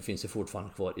sättningen finns ju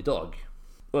fortfarande kvar idag.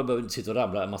 Och jag behöver inte sitta och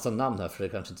rabbla en massa namn här för det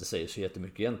kanske inte säger så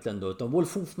jättemycket egentligen då. Utan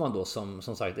Wolf Hoffmann då som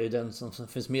sagt är den som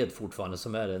finns med fortfarande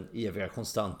som är den eviga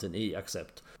konstanten i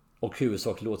Accept. Och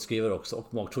huvudsaklig låtskrivare också.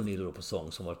 Och Mark Tornillo då på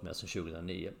sång som varit med sedan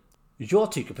 2009.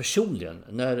 Jag tycker personligen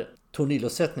när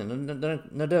Tornillo-sättningen,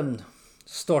 när den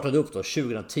startade upp då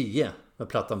 2010 med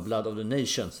plattan Blood of the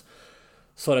Nations,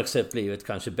 så har Accept blivit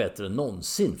kanske bättre än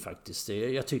någonsin faktiskt.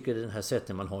 Jag tycker den här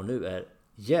sättningen man har nu är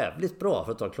jävligt bra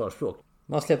för att ta klarspråk.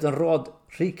 Man har släppt en rad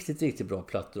riktigt bra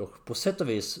plattor och på sätt och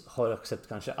vis har Accept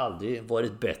kanske aldrig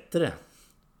varit bättre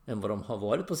än vad de har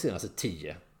varit på senaste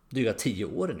 10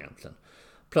 åren egentligen.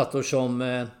 Plattor som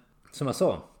jag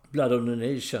sa, Blood of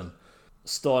the Nation,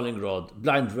 Stalingrad,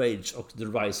 Blind Rage och The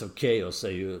Rise of Chaos är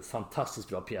ju fantastiskt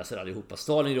bra pjäser allihopa.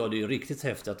 Stalingrad är ju riktigt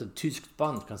häftigt att ett tyskt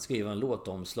band kan skriva en låt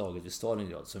om slaget vid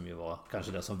Stalingrad som ju var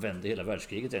kanske det som vände hela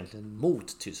världskriget egentligen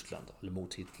mot Tyskland då, eller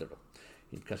mot Hitler då.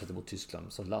 Kanske inte mot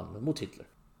Tyskland som land, men mot Hitler.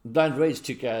 Blind Rage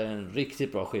tycker jag är en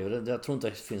riktigt bra skiva. Jag tror inte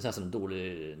det finns nästan en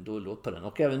dålig låt på den.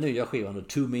 Och även nya skivan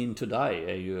Too Mean to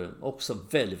Die är ju också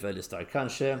väldigt stark.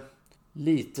 Kanske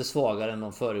lite svagare än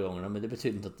de föregångarna, men det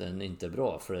betyder inte att den inte är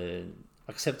bra. För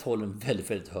Accept håller en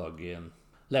väldigt hög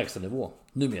lägstanivå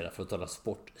numera för att tala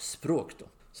sportspråk då.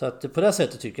 Så att på det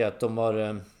sättet tycker jag att de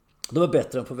är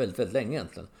bättre än på väldigt länge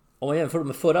egentligen. Om man jämför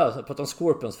med förra, jag pratade om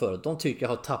Scorpions förut, de tycker jag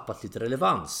har tappat lite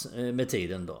relevans med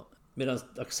tiden då. Medan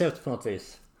Accept på något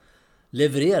vis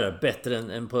levererar bättre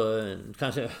än på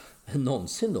kanske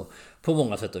någonsin då. På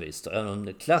många sätt och vis då. Även om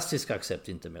det klassiska Accept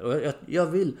inte är med. Och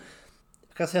jag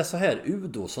kan säga så här,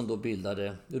 Udo som då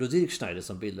bildade, Udo Dirk Schneider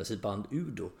som bildade sitt band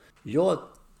Udo. Jag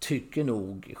tycker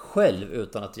nog själv,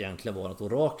 utan att egentligen vara något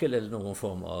orakel eller någon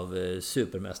form av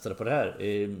supermästare på det här.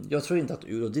 Jag tror inte att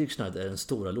Udo Dirk Schneider är den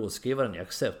stora låtskrivaren i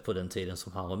Accept på den tiden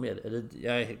som han var med. Eller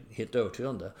jag är helt övertygad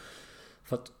om det.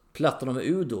 För att plattorna med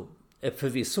Udo är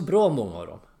förvisso bra, många av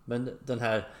dem. Men den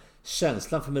här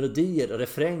känslan för melodier,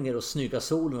 refränger och snygga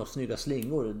solen och snygga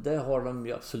slingor, det har de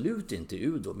ju absolut inte i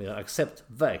Udo, medan Accept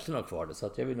verkligen har kvar det. Så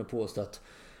att jag vill nog påstå att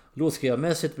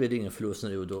låtskrivarmässigt blir det ingen förlust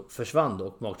när Udo försvann,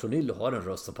 och Mark Tornillo har en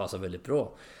röst som passar väldigt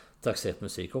bra till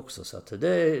Accept-musik också. Så att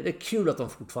det är kul att de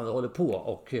fortfarande håller på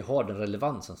och har den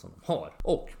relevansen som de har.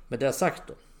 Och med det sagt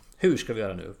då, hur ska vi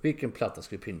göra nu? Vilken platta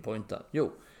ska vi pinpointa?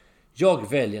 Jo, jag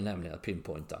väljer nämligen att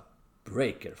pinpointa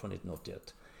Breaker från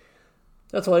 1981.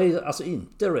 Jag tar alltså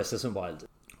inte Restless and Wild.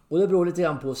 Och det beror lite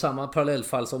grann på samma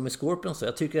parallellfall som med Scorpions. Så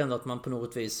jag tycker ändå att man på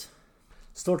något vis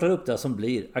startar upp det som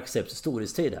blir Accepts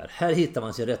storhetstid här. Här hittar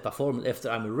man sin rätta formel efter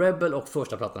I'm a Rebel och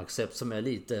första plattan Accept som är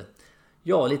lite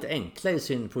enkla i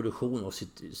sin produktion och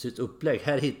sitt upplägg.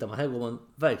 Här går man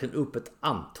verkligen upp ett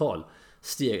antal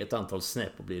steg, ett antal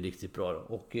snäpp och blir riktigt bra.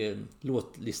 Och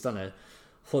låtlistan är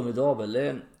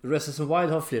formidabel. Restless and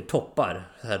Wild har fler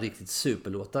toppar, här riktigt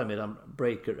superlåtar, medan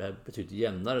Breaker är betydligt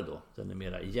jämnare då. Den är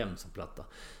mera jämn som platta.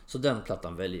 Så den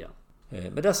plattan väljer jag.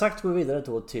 Med det sagt går vi vidare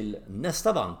då till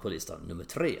nästa band på listan, nummer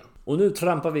 3. Och nu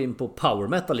trampar vi in på power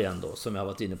metal igen då, som jag har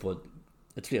varit inne på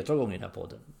ett flertal gånger i den här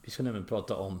podden. Vi ska nämligen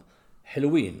prata om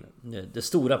Helloween, det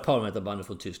stora power metal bandet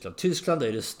från Tyskland. Tyskland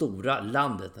är det stora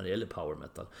landet när det gäller power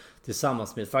metal,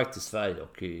 tillsammans med faktiskt Sverige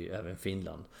och även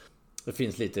Finland. Det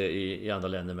finns lite i andra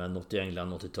länder, men något i England,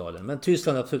 något i Italien. Men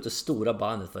Tyskland är absolut det stora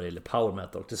bandet vad det gäller power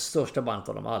metal. Och det största bandet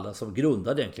av dem alla, som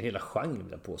grundade egentligen hela genren,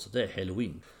 vill jag påstå, det är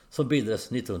Helloween. Som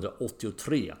bildades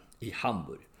 1983 i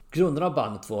Hamburg. Grundarna av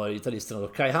bandet var gitarristerna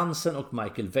Kai Hansen och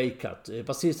Michael Weikat,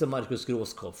 basisten Markus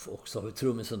Groskopf och så har vi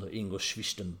trummisen då Ingo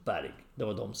Schwichtenberg. Det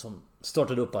var de som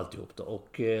startade upp alltihop då.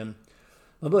 Och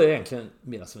man började egentligen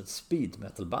mer som ett speed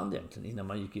metal band egentligen innan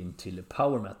man gick in till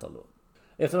power metal då.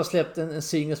 Efter att ha släppt en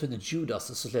singel som heter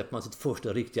Judas så släppte man sitt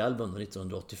första riktiga album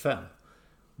 1985.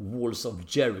 Walls of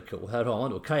Jericho. Och här har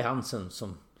man då Kai Hansen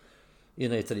som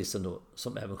ena gitarristen då,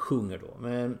 som även sjunger då.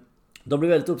 Men de blev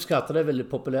väldigt uppskattade, väldigt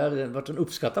populära. Det var en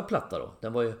uppskattad platta då.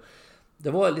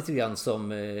 Det var lite grann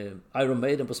som Iron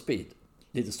Maiden på speed.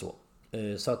 Lite så.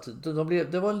 Så att det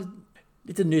var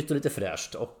lite nytt och lite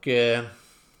fräscht. Och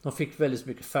de fick väldigt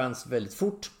mycket fans väldigt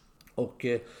fort. Och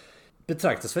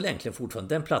betraktas väl egentligen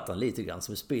fortfarande den plattan lite grann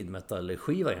som en speed metal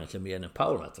skiva egentligen mer än en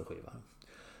power metal skiva.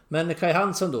 Men Kai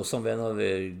Hansen då som en av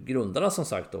grundarna som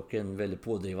sagt och en väldigt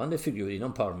pådrivande figur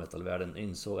inom power metal-världen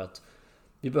insåg att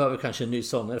vi behöver kanske en ny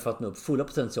sångare för att nå upp fulla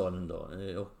potentialen då.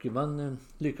 Och man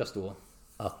lyckas då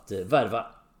att värva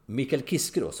Mikael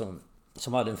Kiske då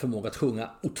som hade en förmåga att sjunga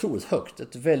otroligt högt.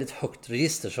 Ett väldigt högt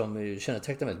register som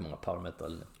kännetecknar väldigt många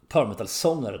power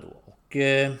metal-sångare då. Och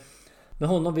med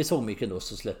honom vid sångmiken då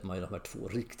så släpper man ju de här två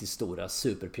riktigt stora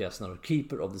superpjäserna då.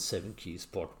 Keeper of the Seven Keys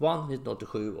Part 1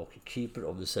 1987 och Keeper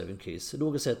of the Seven Keys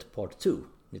Logeset Part 2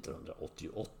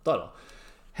 1988 då.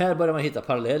 Här börjar man hitta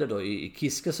paralleller då i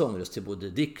Kiskes sångröst till både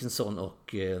Dickinson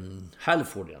och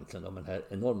Halford egentligen då, med det här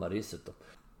enorma riset då.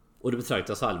 Och det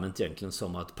betraktas allmänt egentligen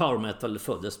som att power metal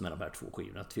föddes med de här två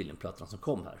skivorna, tvillingplattorna som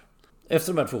kom här.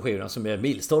 Efter de här två skivorna som är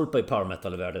milstolpar i power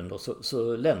metal-världen då,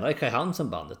 så lämnar Kai Hansen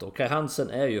bandet. Och Kai Hansen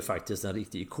är ju faktiskt en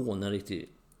riktig ikon, en riktig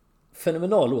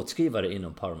fenomenal låtskrivare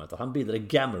inom power metal. Han bildade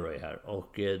Gamma Ray här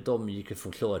och de gick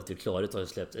från klarhet till klarhet och har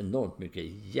släppt enormt mycket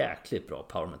jäkligt bra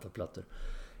power metal-plattor.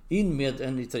 In med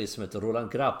en gitarrist som heter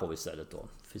Roland Grapov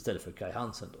istället för Kai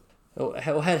Hansen då. Och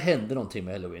här hände någonting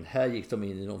med Helloween. Här gick de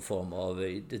in i någon form av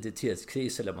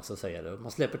identitetskris eller man ska säga det.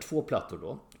 Man släpper två plattor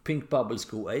då. Pink Bubbles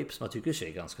Go Ape som jag tycker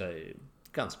är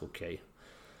ganska okej.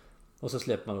 Och så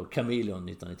släpper man då Chameleon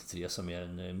 1993 som är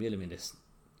en mer eller mindre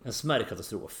en smärre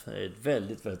katastrof. Ett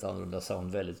väldigt, väldigt annorlunda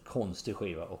sound, väldigt konstig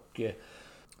skiva. Och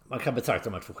man kan betrakta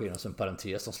de här två skivorna som en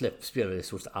parentes. De spelade i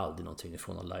stort sett aldrig någonting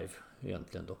ifrån någon live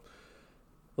egentligen då.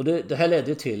 Och det här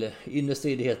ledde till inre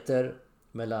stridigheter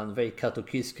mellan Weikat och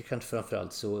Kiske kanske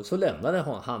framförallt så lämnade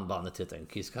han bandet helt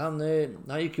enkelt. Kiske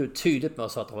han gick ut tydligt med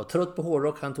att säga att han var trött på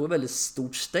hårdrock. Han tog ett väldigt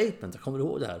stort statement, jag kommer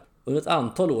ihåg det här. Under ett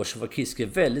antal år så var Kiske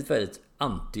väldigt, väldigt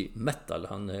anti-metal.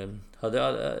 Han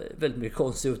hade väldigt mycket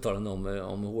konstiga uttalanden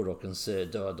om hårdrockens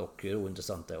död och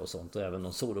ointressanta och sånt. Och även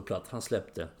de soloplatt han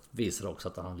släppte visar också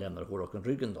att han lämnade hårdrocken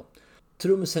ryggen då.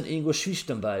 Trummisen Ingo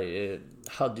Schwichtenberg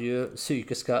hade ju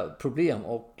psykiska problem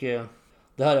och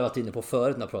det här har jag varit inne på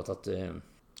förut när jag pratat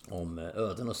om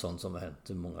öden och sånt som har hänt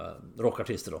många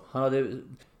rockartister då. Han hade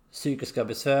psykiska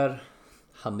besvär,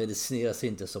 han medicinerade sig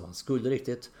inte som han skulle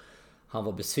riktigt. Han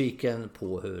var besviken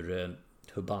på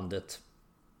hur bandet,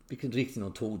 vilken riktning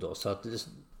de tog då. Så att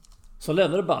som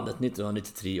lämnade bandet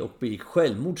 1993 och begick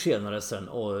självmord senare sen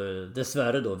och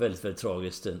dessvärre då väldigt, väldigt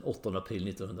tragiskt den 8 april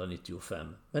 1995.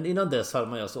 Men innan dess hade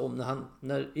man ju alltså,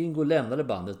 när Ingo lämnade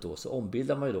bandet då så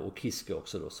ombildade man ju då och Kiske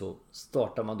också då så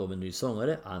startade man då med en ny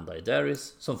sångare, Andy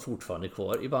Darius, som fortfarande är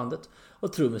kvar i bandet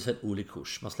och trummisen Uli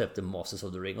Kusch. Man släppte Masters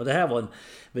of the Ring och det här var en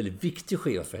väldigt viktig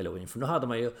skiva för Helloween för nu hade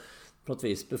man ju på något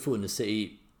vis befunnit sig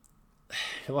i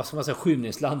vad ska man säga,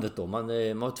 skymningslandet då. Man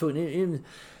var tvungen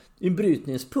en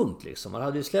brytningspunkt liksom. Man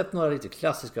hade ju släppt några riktigt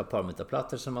klassiska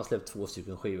parameterplattor som man släppt 2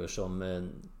 stycken skivor som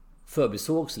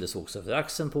förbisågs eller sågs efter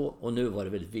axeln på och nu var det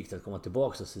väldigt viktigt att komma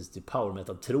tillbaka till power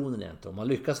metal-tronen egentligen och man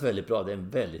lyckas väldigt bra, det är en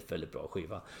väldigt, väldigt bra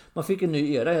skiva. Man fick en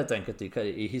ny era helt enkelt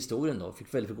i historien då,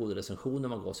 fick väldigt goda recensioner,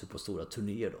 man gav sig på stora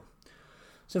turnéer då.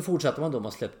 Sen fortsatte man då,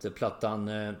 man släppte plattan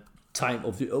Time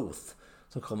of the Oath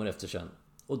som kommer efter sen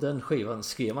och den skivan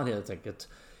skrev man helt enkelt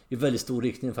i väldigt stor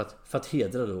riktning för att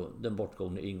hedra då den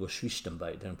bortgångne Ingo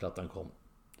Schwichtenberg. Den plattan kom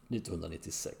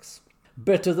 1996.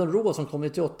 Better Than Raw som kom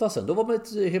 98 sen. Då var man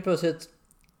helt plötsligt...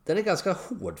 Den är ganska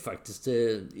hård faktiskt.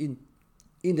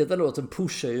 Inledande låten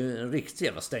pushar ju en riktig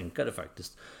jävla stänkare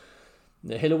faktiskt.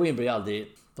 Helloween blir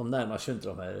aldrig... De närmar sig inte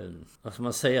de här... Vad ska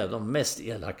man säga? De mest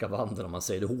elaka banden om man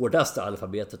säger det hårdaste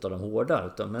alfabetet av de hårda.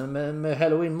 Utan, men med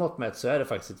Helloween mått mätt så är det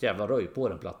faktiskt ett jävla röj på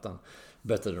den plattan.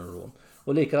 Better Than Raw.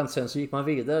 Och likadant sen så gick man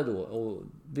vidare då och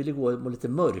ville gå med lite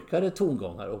mörkare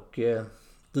tongångar och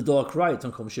The Dark Ride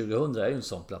som kom 2000 är ju en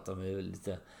sån platta med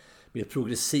lite mer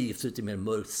progressivt, lite mer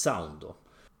mörkt sound då.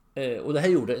 Och det här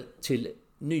gjorde till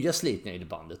nya slitningar i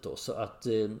bandet då så att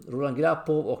Roland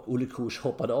Grapov och Uli Kusch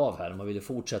hoppade av här. Man ville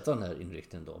fortsätta den här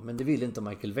inriktningen då. Men det ville inte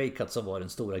Michael Weikat som var den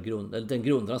stora den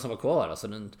grundaren som var kvar. Alltså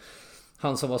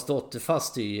Han som har stått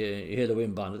fast i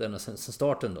Halloween-bandet ända sedan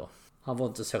starten då. Han var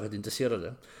inte särskilt intresserad av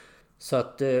det. Så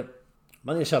att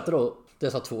man ersatte då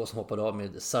dessa två som hoppade av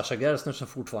med Sascha Gersner som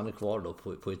fortfarande är kvar då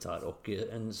på gitarr och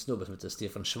en snubbe som heter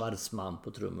Stefan Schwarzman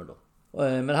på trummor då.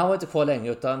 Men han var inte kvar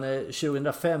länge utan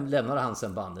 2005 lämnade han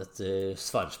sen bandet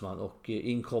Schwarzman och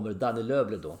in kommer Danny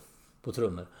Löble då på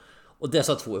trummor. Och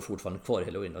dessa två är fortfarande kvar i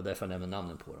Halloween och därför nämner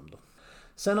namnen på dem då.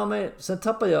 Sen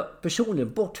tappade jag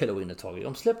personligen bort Halloween ett tag.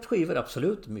 De släppt skivor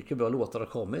absolut, mycket bra låtar har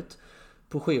kommit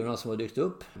på skivorna som har dykt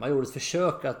upp. Man gjorde ett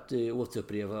försök att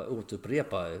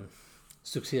återupprepa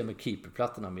succé med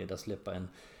Keeper-plattorna med att släppa en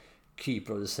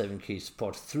Keeper of the Seven Keys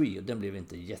Part 3 och den blev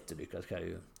inte jättelyckad kan jag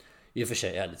ju i och för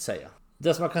sig ärligt säga.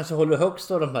 Det som man kanske håller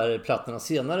högst av de här plattorna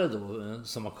senare då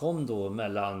som har kom då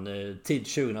mellan tid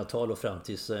 2000-tal och fram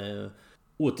till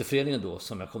återföreningen då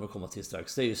som jag kommer komma till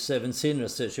strax. Det är ju Seven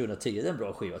Sinners 2010, det är en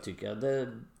bra skiva tycker jag.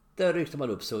 Där ryckte man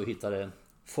upp sig och hittade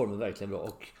formen verkligen bra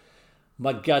och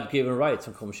My God Given Right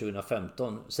som kom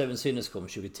 2015. Seven Sinners kom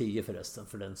 2010 förresten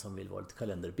för den som vill vara lite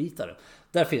kalenderbitare.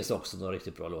 Där finns det också några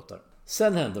riktigt bra låtar.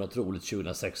 Sen hände något roligt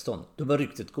 2016. Då var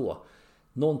ryktet gå.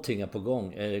 Någonting är på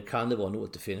gång. Kan det vara en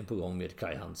återförening på gång med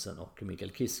Kai Hansen och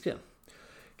Mikael Kiske?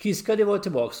 Kiske hade varit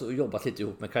tillbaka och jobbat lite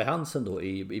ihop med Kai Hansen då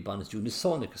i bandet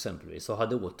Unisonic exempelvis och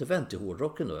hade återvänt till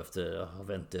hårdrocken då efter att ha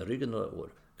vänt ryggen några år.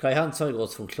 Kai Hansen har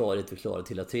gått från klarhet till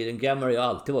klarhet hela tiden. Gamma har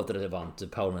alltid varit ett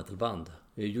relevant power metal band.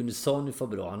 Unisonic var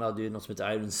bra. Han hade ju något som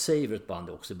heter Iron Saver ett band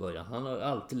också i början. Han har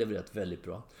alltid levererat väldigt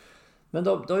bra. Men det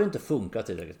har ju inte funkat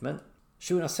tillräckligt. Men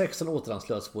 2016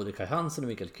 återanslöts både Kai Hansen och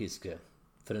Mikael Kiske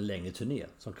för en längre turné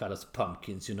som kallas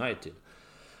Pumpkins United.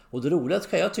 Och det roliga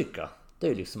kan jag tycka det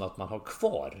är liksom att man har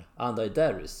kvar Andy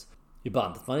Darius i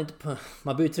bandet.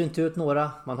 Man byter inte ut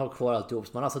några, man har kvar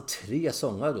alltihop. Man har alltså 3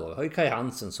 sångare då. Vi har ju Kai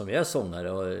Hansen som är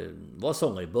sångare och var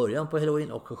sångare i början på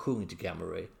Halloween och har sjungit i Gamma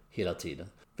Ray hela tiden.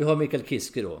 Vi har Mikael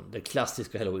Kiske då, den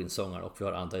klassiska Halloween-sångaren och vi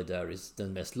har Andy Darius,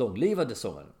 den mest långlivade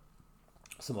sångaren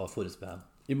som har funnits med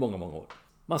i många, många år.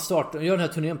 Man gör den här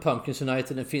turnén Pumpkins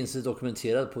United, den finns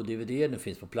dokumenterad på DVD, den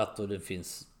finns på plattor, den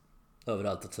finns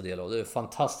överallt att ta del av. Det är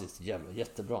fantastiskt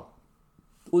jättebra.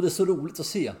 Och det är så roligt att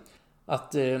se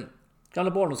att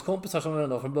gamla barndomskompisar som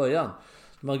var från början,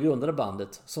 man grundade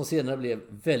bandet, som senare blev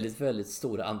väldigt, väldigt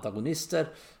stora antagonister,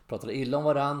 pratade illa om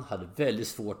varann, hade väldigt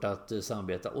svårt att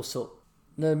samarbeta och så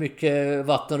när mycket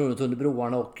vatten runt under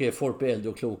broarna och folk blir äldre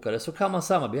och klokare så kan man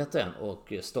samarbeta igen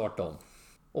och starta om.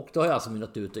 Och då har jag alltså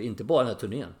mynnat ut inte bara den här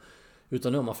turnén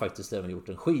utan nu har man faktiskt även gjort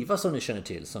en skiva som ni känner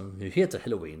till som nu heter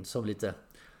Halloween som lite,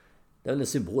 det är en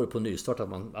symbol på nystart att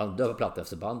man dövar platta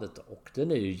efter bandet och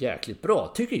den är ju jäkligt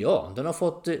bra tycker jag. Den har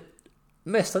fått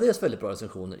mestadels väldigt bra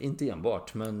recensioner, inte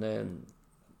enbart men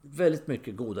väldigt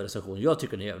mycket goda recensioner. Jag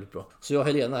tycker den är jävligt bra. Så jag och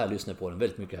Helena här lyssnar på den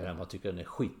väldigt mycket här hemma. Jag tycker den är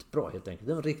skitbra helt enkelt.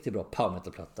 Det är en riktigt bra power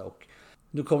metal-platta och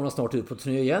nu kommer den snart ut på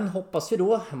turné igen, hoppas vi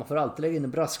då. Man får alltid lägga in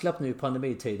en brasklapp nu i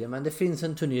pandemitiden men det finns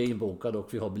en turné inbokad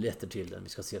och vi har biljetter till den. Vi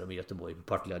ska se dem i Göteborg på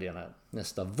Partille Arena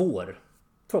nästa vår.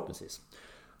 Förhoppningsvis.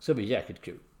 Så det blir jäkligt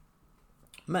kul.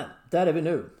 Men där är vi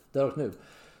nu. Där och nu.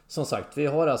 Som sagt, vi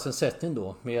har alltså en sättning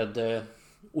då med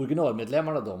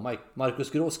originalmedlemmarna då.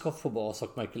 Marcus Grosskopf på bas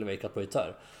och Michael Wake på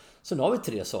gitarr. Sen har vi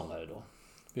 3 sångare då.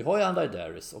 Vi har ju Andy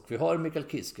Darius och vi har Mikael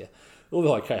Kiske. Och vi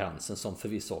har Kai Hansen som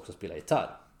förvisso också spelar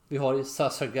gitarr. Vi har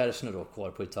Sascha Gersner då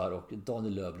kvar på gitarr och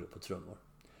Daniel Löbre på trummor.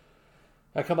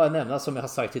 Jag kan bara nämna som jag har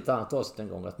sagt i ett annat avsnitt en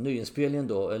gång att nyinspelningen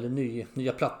då, eller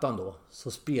nya plattan då,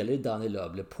 så spelar ju Daniel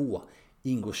Löbre på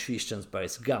Ingo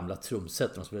Schwichtenbergs gamla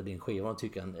trumset de spelade in skivan och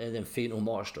tycker är en fin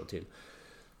hommage då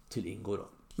till Ingo då.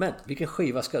 Men vilken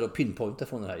skiva ska då pinpointa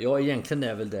från den här? Ja, egentligen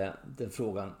är väl den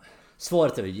frågan.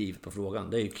 Svaret är väl givet på frågan.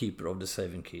 Det är ju Keeper of the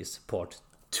Seven Keys Part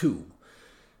 2.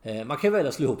 Man kan välja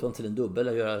att slå ihop dem till en dubbel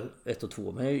och göra 1 och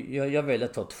 2. Men jag väljer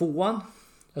att ta 2:an.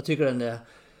 Jag tycker den är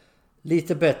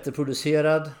lite bättre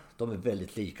producerad. De är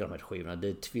väldigt lika de här skivorna. Det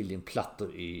är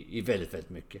tvillingplattor i väldigt, väldigt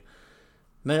mycket.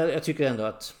 Men jag tycker ändå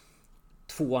att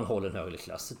 2:an håller en högre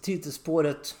klass.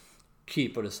 Titelspåret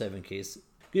Keeper of the Seven Keys.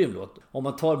 Grym låt. Om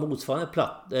man tar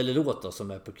motsvarande låt då,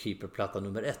 som är på Keeper-platta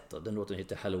nummer 1 då, den låten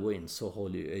heter Halloween, så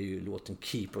är ju låten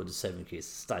Keeper of the Seven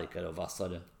Keys starkare och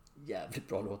vassare. Jävligt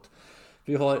bra låt.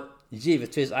 Vi har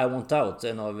givetvis I Want Out,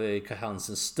 en av Kai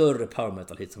Hansens större power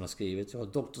metal hits som har skrivit. Vi har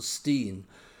Dr. Steen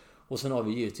och sen har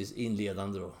vi givetvis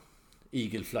inledande då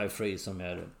Eagle Fly Free som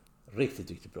är riktigt,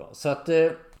 riktigt bra. Så att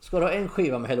ska du ha en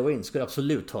skiva med Halloween ska du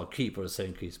absolut ha Keeper of the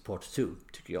Seven Keys Part 2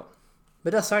 tycker jag.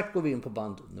 Med det sagt går vi in på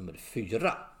band nummer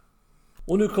 4.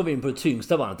 Och nu kommer vi in på det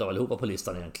tyngsta bandet av allihopa på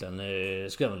listan egentligen.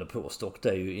 Ska jag väl påstå. Och det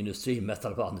är ju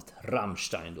industrimetalbandet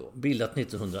Rammstein då. Bildat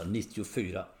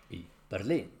 1994 i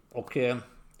Berlin. Och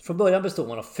Från början bestod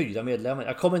man av 4 medlemmar.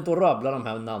 Jag kommer inte att rabbla de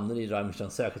här namnen i Rammstein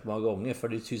särskilt många gånger, för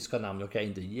det är tyska namn och jag är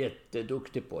inte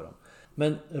jätteduktig på dem.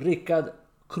 Men Richard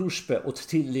Kruschbe och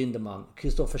Till Lindemann,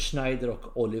 Christopher Schneider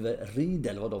och Oliver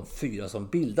Riedel var de 4 som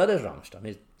bildade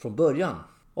Rammstein från början.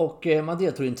 Och man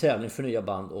deltog i en tävling för nya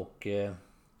band och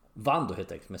vann då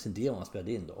helt enkelt med sin demo man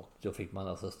spelade in då. Och då fick man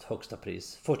alltså högsta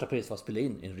pris. Första pris var att spela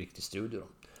in i en riktig studio då.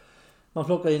 Man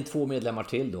plockade in 2 medlemmar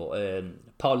till då.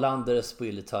 Paul Landers på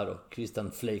gitarr och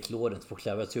Christian Flake Lorenz på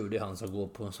klaviatur. Det är han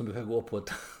som brukar gå på ett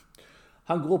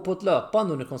han går på ett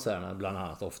löpande under konserterna bland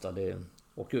annat ofta.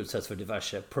 Och utsätts för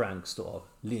diverse pranks då av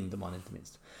Lindemann inte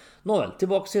minst. Nåväl,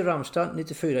 tillbaka till Rammstein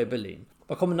 94 i Berlin.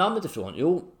 Var kommer namnet ifrån?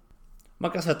 Jo,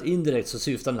 man kan säga att indirekt så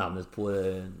syftar namnet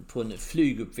på en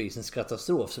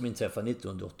flyguppvisningskatastrof som inträffade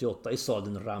 1988 i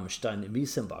staden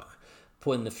Ramstein-Miesenbach.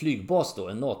 På en flygbas då,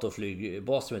 en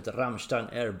NATO-flygbas som heter Ramstein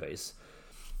Airbase.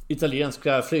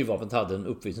 Italienska flygvapnet hade en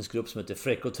uppvisningsgrupp som heter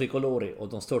Frecco Tricolori och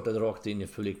de störtade rakt in i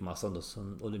publikmassan då,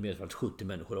 och det medförde att 70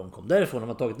 människor omkom. Därifrån har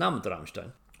man tagit namnet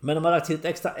Rammstein. Men de har lagt till ett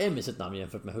extra M i sitt namn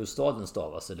jämfört med hur staden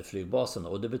stavas eller flygbasen,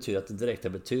 och det betyder att den direkta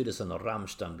betydelsen av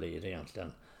Rammstein blir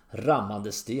egentligen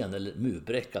rammande sten eller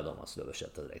murbräcka om man skulle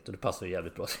översätta direkt, och det passar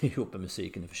jävligt bra ihop med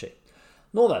musiken i och för sig.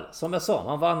 Nåväl, som jag sa,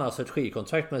 man vann alltså ett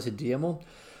skivkontrakt med sin demo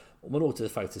och man åkte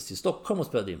faktiskt till Stockholm och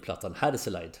spelade in plattan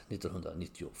Herzeleid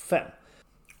 1995.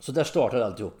 Så där startade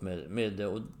alltihop med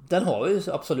och den har ju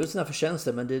absolut sina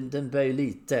förtjänster, men den bär ju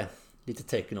lite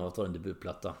tecken av att vara en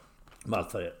debutplatta med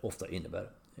allt vad det ofta innebär.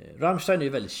 Rammstein är ju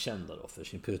väldigt kända då för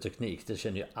sin pyroteknik, det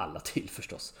känner ju alla till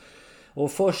förstås.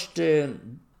 Och först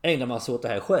ägnade man sig åt det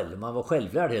här själv, man var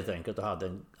självlärd helt enkelt och hade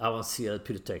en avancerad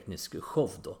pyroteknisk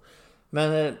show då.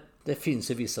 Men det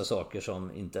finns ju vissa saker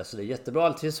som inte är så det är jättebra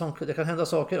alltid, som det kan hända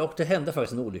saker, och det hände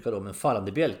faktiskt en olycka då med en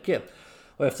fallande bjälke.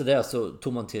 Och efter det så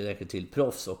tog man tillräckligt till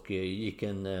proffs och gick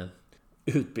en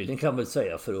utbildning kan man väl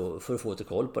säga för att få ett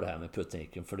koll på det här med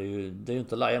pyrotekniken, för det är ju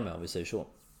inte att laja med om vi säger så.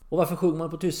 Och varför sjunger man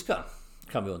på tyska?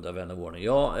 Kan vi undra, vän av ordning.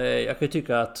 Ja, jag kan ju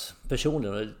tycka att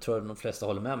personligen, och det tror jag de flesta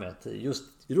håller med mig, att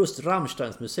just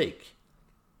Rammsteins musik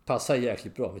passar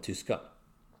jäkligt bra med tyska.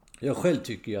 Jag själv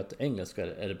tycker ju att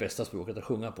engelska är det bästa språket att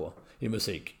sjunga på i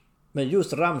musik. Men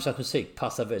just Rammsteins musik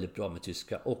passar väldigt bra med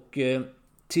tyska. Och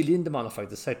Till Lindemann har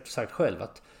faktiskt sagt själv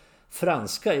att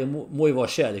franska må ju vara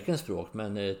kärlekens språk,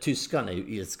 men tyskan är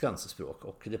ju ilskans språk.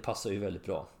 Och det passar ju väldigt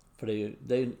bra. För det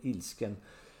är ju en ilsken,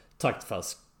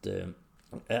 taktfast,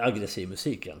 aggressiv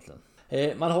musik egentligen.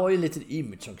 Man har ju en liten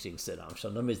image omkring sig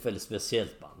Rammstein. De är ett väldigt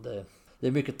speciellt band. Det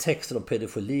är mycket texter om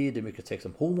pedofili, det är mycket text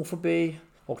om homofobi.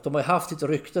 Och de har haft lite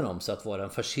rykten om sig att vara en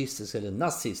fascistisk eller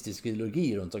nazistisk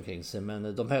ideologi runt omkring sig.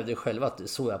 Men de hävdar själva att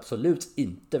så är absolut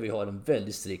inte. Vi har en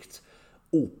väldigt strikt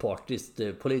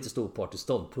politiskt opartisk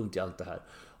ståndpunkt i allt det här.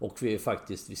 Och vi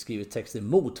skriver texter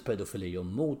mot pedofili och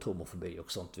mot homofobi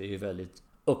och sånt. Vi är väldigt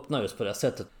öppna just på det här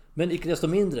sättet. Men icke desto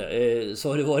mindre så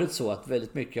har det varit så att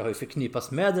väldigt mycket har ju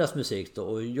förknippats med deras musik då,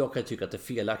 och jag kan tycka att det är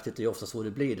felaktigt. Det är ofta så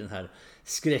det blir, den här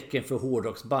skräcken för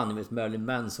hårdrocksband med Marilyn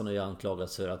Manson och jag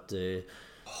anklagats för att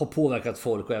ha påverkat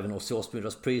folk, och även Ozzy Osbourne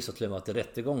och Priest har till och med varit i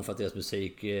rättegång för att deras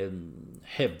musik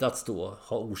hävdats då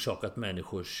ha orsakat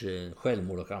människors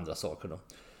självmord och andra saker då.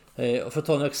 Och för att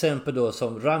ta några exempel då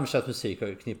som Rammsteins musik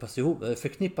har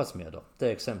förknippats med då. Det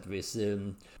är exempelvis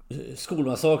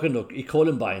skolmassakern då i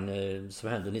Columbine som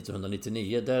hände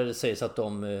 1999. Där sägs att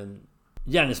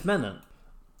gärningsmännen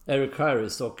Eric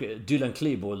Harris och Dylan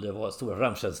Klebold, det var stora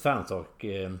Rammsteins fans,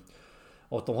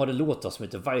 och de hade låtar som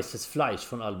heter Weißes Fleisch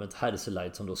från albumet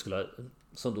Herzeleid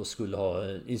som då skulle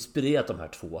ha inspirerat de här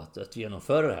två att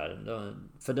genomföra det här.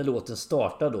 För den låten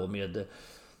startar då med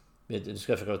nu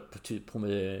ska jag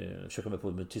försöka mig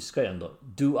på med tyska igen då.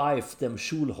 Du auf dem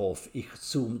Schulhof, ich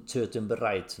zum Töten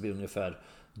bereit. Det blir ungefär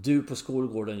du på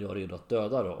skolgården, jag är redo att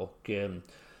döda då.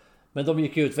 Men de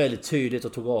gick ut väldigt tydligt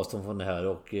och tog avstånd från det här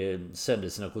och sände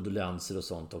sina kondolenser och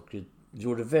sånt, och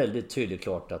gjorde väldigt tydligt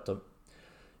klart att de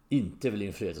inte vill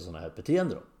influera sådana här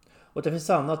beteenden då. Och det finns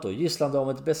annat då,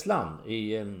 gisslandramat Beslan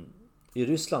i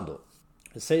Ryssland då.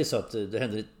 Det sägs så att det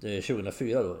hände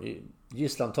 2004 då.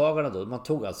 Gisslantagarna då, man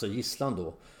tog alltså gisslan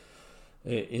då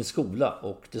i en skola,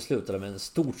 och det slutade med en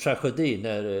stor tragedi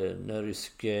när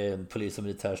rysk polis och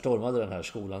militär stormade den här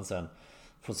skolan sen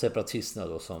från separatisterna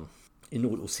då, som i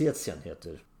Nordossetien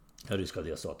heter den ryska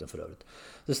delstaten för övrigt.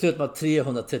 Det slutade med att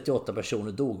 338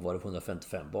 personer dog, var det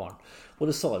 155 barn. Och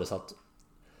det sades att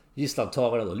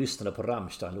gisslantagarna då lyssnade på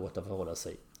Rammstein-låtar för att hålla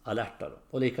sig alerta då.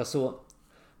 Och likaså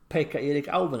Pekka Erik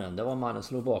Auvinen, det var mannen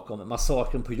som låg bakom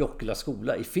massakern på Jokela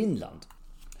skola i Finland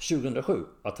 2007,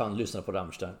 att han lyssnade på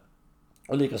Rammstein.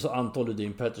 Och likaså Anton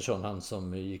Ludin Pettersson, han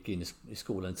som gick in i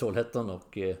skolan i Trollhättan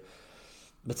och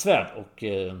med ett svärd och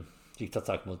rikta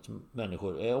attack mot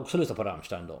människor. Jag har också lyssnat på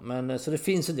Rammstein då. Men, så det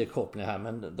finns en del kopplingar här,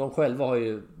 men de själva har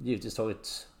ju givetvis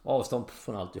tagit avstånd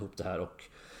från alltihop det här, och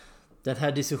den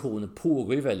här diskussionen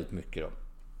pågår ju väldigt mycket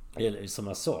då. Som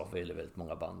jag sa, det gäller väldigt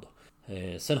många band då.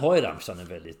 Sen har ju Rammstein en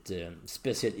väldigt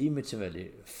speciell image, en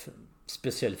väldigt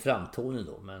speciell framtoning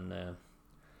då, men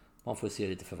man får se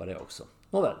lite för vad det är också.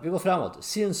 Nåväl, vi går framåt.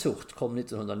 Sehnsucht kom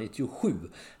 1997.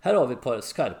 Här har vi ett par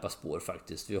skarpa spår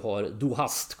faktiskt. Vi har Du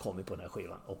hast kommit på den här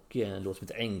skivan, och en låt som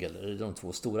heter Engel. Det är de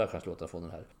två stora kanske låtar från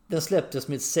den här. Den släpptes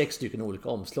med 6 stycken olika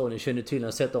omslag. Ni känner till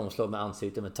en set omslag med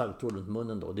ansikte med taggtråd runt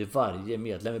munnen då. Det är varje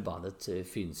medlem i bandet. Det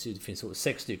finns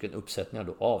 6 stycken uppsättningar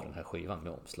då av den här skivan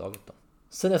med omslaget då.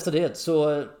 Sen efter det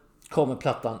så kommer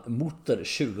plattan Mutter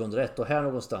 2001, och här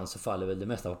någonstans så faller väl det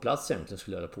mesta på plats egentligen,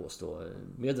 skulle jag påstå,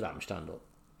 med Rammstein då.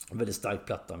 En väldigt stark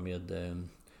platta med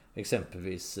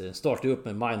exempelvis startar upp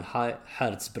med Mein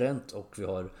Herzbrennt, och vi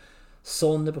har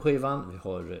Sonne på skivan, vi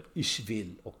har Ich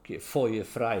will och Feuer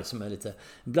frei som är lite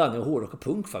blandning av hårdrock och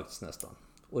punk faktiskt nästan,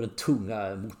 och den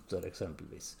tunga Mutter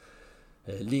exempelvis.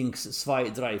 Links 2,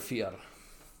 3, 4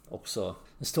 också.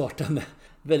 Den startar med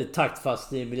väldigt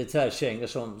taktfast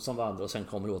militärkängor som vandrar, och sen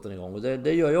kommer låten igång, och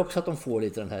det gör ju också att de får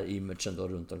lite den här imagen då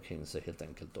runt omkring sig helt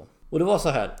enkelt då. Och det var så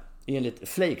här enligt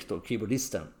Flake då,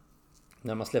 keyboardisten,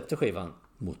 när man släppte skivan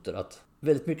Mutter, att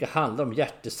väldigt mycket handlar om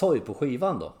hjärtesorg på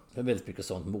skivan då. Det är väldigt mycket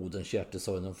sånt, moderns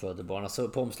hjärtesorg när de föder barn. Alltså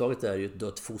på omslaget är det ju ett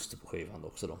dött foster på skivan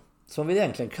också då. Så man vill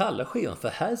egentligen kalla skivan för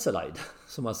Herzeleid,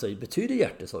 som man säger betyder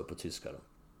hjärtesorg på tyska då.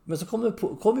 Men så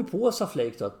kom vi på sa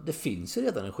Flake då, att det finns ju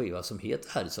redan en skiva som heter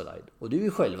Herzeleid, och det är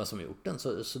ju själva som har gjort den,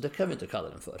 så det kan vi inte kalla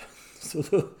den för. Så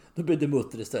då blir det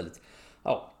Mutter istället.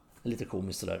 Ja, lite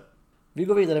komiskt sådär. Vi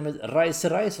går vidare med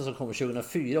Reise som kommer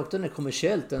 2004, och den är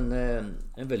kommersiellt en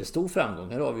väldigt stor framgång.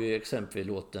 Här har vi ju exempelvis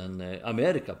låten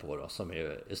Amerika på då, som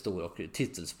är stor, och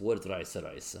titelspåret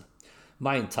Reise.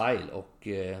 Mein Teil och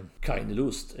Keine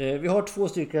Lust. Vi har 2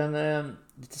 stycken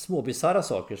lite små bizarra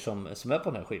saker som är på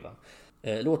den här skivan.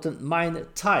 Låten Mein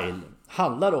Teil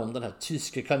handlar om den här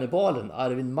tyske kannibalen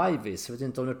Armin Meiwes. Jag vet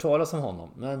inte om ni har talat om honom,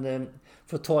 men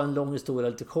för att ta en lång historia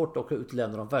lite kort och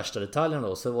utlämna de värsta detaljerna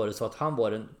då, så var det så att han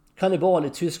var en kannibal i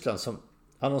Tyskland som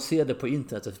annonserade på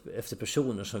internet efter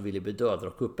personer som ville bli dödade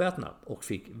och uppätna, och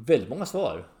fick väldigt många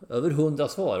svar, över 100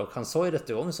 svar, och han sa i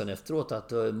rättegången sen efteråt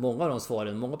att många av de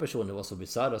svaren, många personer var så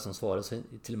bizarra som svarade, så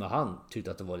till och med han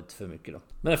tyckte att det var lite för mycket då.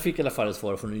 Men han fick i alla fall ett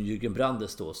svar från Jürgen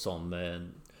Brandes då,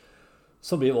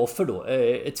 som blev offer då,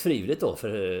 ett frivilligt då,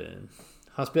 för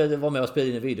han var med och spelade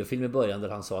in en videofilm i början där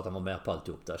han sa att han var med på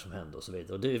alltihop där som hände och så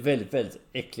vidare. Och det är väldigt, väldigt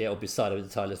äckliga och bizarra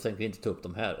detaljer, så jag tänker inte ta upp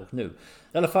dem här och nu.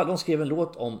 I alla fall, de skrev en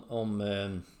låt om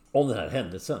den här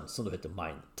händelsen som då heter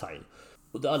Mein Teil.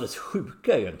 Och det alldeles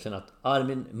sjuka är egentligen att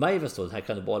Armin Meiwes då, den här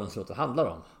kannibalen som låten handlar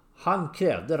om, han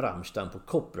krävde Rammstein på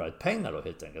copyright-pengar då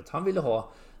helt enkelt. Han ville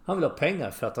ha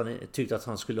pengar för att han tyckte att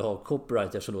han skulle ha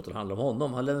copyright eftersom låten handlar om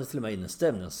honom. Han lämnade till och med in en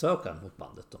stämningssökan mot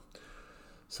bandet då.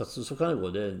 Så kan det gå,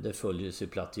 det följer sig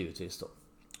platt givetvis då.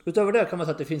 Utöver det kan man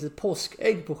säga att det finns ett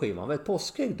påskägg på skivan. Vad är ett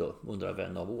påskägg då? Undrar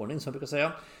vän av ordning som jag brukar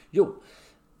säga. Jo,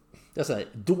 det är sådana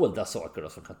dolda saker då,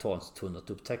 som kan ta en stund att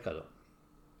upptäcka då.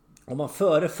 Om man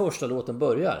före första låten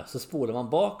börjar så spolar man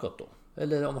bakåt då.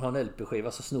 Eller om man har en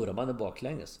LP-skiva så snurrar man den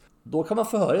baklänges. Då kan man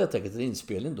få höra helt enkelt en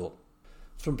inspelning då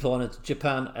från planet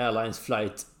Japan Airlines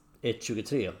Flight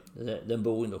 123, den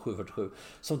Boeing 747,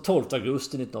 som 12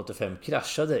 augusti 1985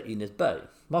 kraschade in i ett berg.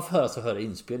 Man får alltså höra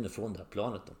inspelningen från det här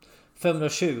planet då.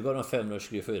 520 av de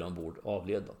 524 ombord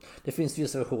avled då. Det finns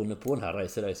vissa versioner på den här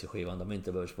Reise-skivan där man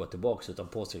inte behöver spåra tillbaka, utan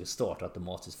påståendet startar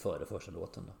automatiskt före första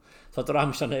låten då. Så att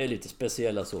Rammstein är lite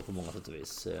speciella så på många sätt och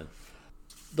vis.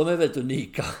 De är väldigt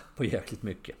unika på jäkligt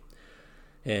mycket.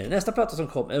 Nästa platta som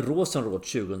kom är Rosenrot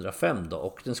 2005 då,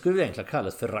 och den skulle egentligen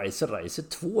kallas för Reise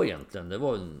 2 egentligen.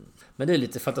 Men det är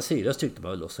lite fantasilöst tyckte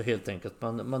man väl då, så helt enkelt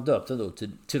man döpte den då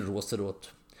till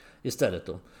Rosenrot istället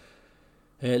då.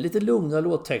 Lite lugna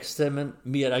låttexter men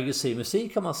mer aggressiv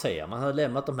musik kan man säga. Man har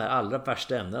lämnat de här allra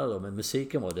värsta ämnena då, men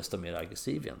musiken var desto mer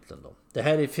aggressiv egentligen då. Det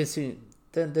här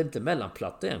det är inte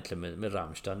mellanplatta egentligen med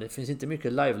Rammstein. Det finns inte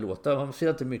mycket live-låtar. Man ser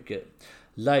inte mycket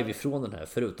live ifrån den här,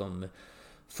 förutom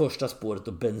första spåret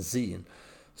och Bensin,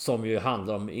 som ju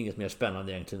handlar om inget mer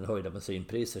spännande egentligen än höjda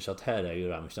bensinpriser. Så att här är ju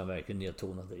Rammstein verkligen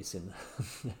nedtonade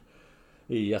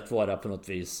i att vara på något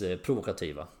vis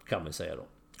provokativa, kan man säga då.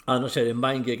 Annars är det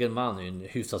Mein gegen Mann, en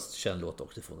hyfsat känd låt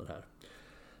också från den här.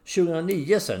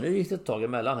 2009 sen, nu gick det ett tag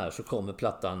emellan här, så kommer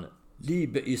plattan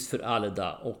Liebe ist für alle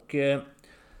da. Och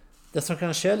det som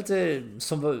kanske är lite,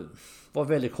 som var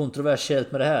väldigt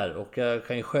kontroversiellt med det här, och jag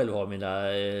kan ju själv ha mina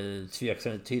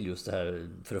tveksamheter till just det här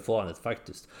förfarandet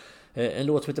faktiskt. En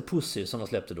låt som heter Pussy som de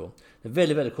släppte då. En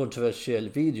väldigt, väldigt kontroversiell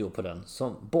video på den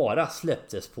som bara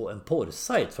släpptes på en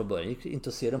porrsajt från början. Gick inte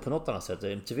att se den på något annat sätt.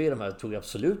 MTV de här tog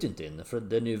absolut inte in, för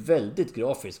den är ju väldigt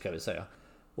grafisk kan vi säga.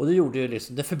 Och det gjorde ju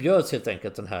liksom, det förbjöds helt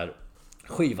enkelt, den här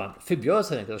skivan förbjöds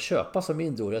helt enkelt att köpa som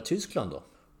minderåriga i Tyskland då.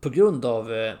 På grund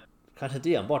av, kanske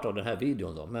inte enbart av den här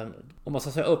videon då, men om man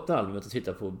ska säga öppna albumet och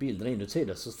titta på bilderna inuti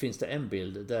det, så finns det en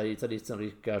bild där gitarristen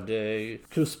Richard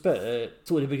Kruspe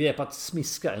tog i begrepp att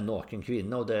smiska en naken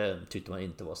kvinna, och det tyckte man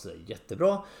inte var så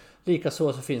jättebra.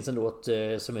 Likaså så finns en låt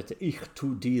som heter Ich tu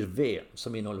dir weh,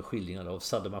 som innehåller skildringar av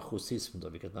sadomasochism då,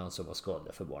 vilket man ansåg var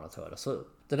skadliga för barn att höra. Så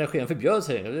den här skivan förbjöds.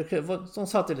 De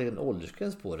satte en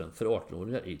åldersgräns på den för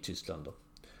 18-åringar i Tyskland då.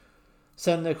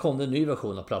 Sen kom det en ny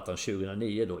version av plattan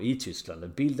 2009 då i Tyskland.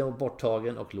 Bilden var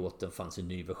borttagen och låten fanns i en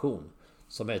ny version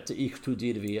som hette Ich tu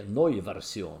dir weh Neue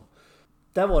Version.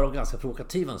 Där var de ganska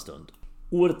provokativa en stund.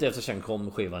 Året efter sen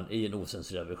kom skivan i en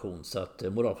osensurerad version, så att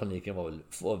moralpaniken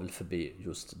var väl förbi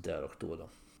just där och då.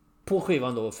 På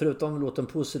skivan då, förutom låten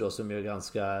Pussy då, som är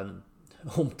ganska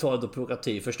omtalad och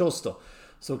provokativ förstås då,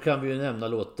 så kan vi ju nämna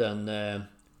låten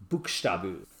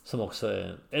Buchstabu, som också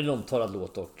är en omtalad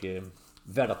låt och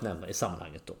värd att nämna i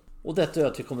sammanhanget då. Och detta gör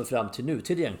att vi kommer fram till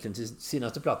nutid egentligen, till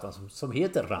senaste plattan som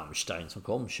heter Rammstein, som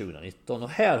kom 2019. Och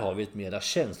här har vi ett mera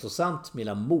känslosamt,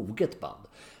 mera moget band.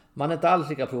 Man är inte alls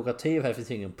lika provokativ, här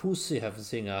finns ingen pussy, här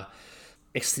finns inga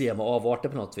extrema avarter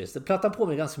på något vis. Plattan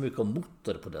påminner ganska mycket om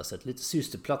Mutter på det sättet, lite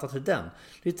systerplatta till den.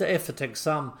 Lite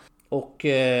eftertänksam och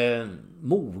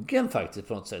mogen faktiskt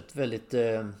på något sätt. Väldigt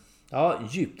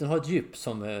djup, den har ett djup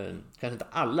som kanske inte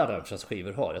alla Rammsteins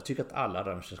skivor har. Jag tycker att alla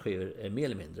Rammsteins skivor är mer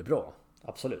eller mindre bra.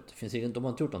 Absolut, det finns ingen, de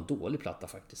har inte gjort någon dålig platta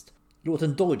faktiskt.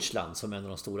 Låten Deutschland, som är en av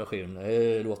de stora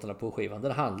låtarna på skivan,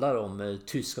 den handlar om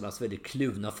tyskarnas väldigt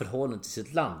kluvna förhållande till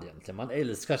sitt land egentligen. Man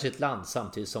älskar sitt land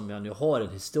samtidigt som man nu har en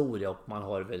historia och man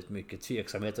har väldigt mycket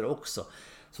tveksamheter också.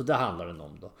 Så det handlar den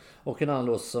om då. Och en annan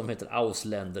låt som heter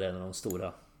Ausländer är en av de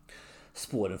stora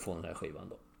spåren från den här skivan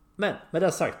då. Men med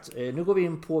det sagt, nu går vi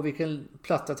in på vilken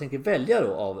platta jag tänker välja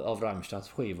då av Rammsteins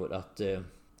skivor att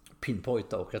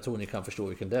pinpointa, och jag tror ni kan förstå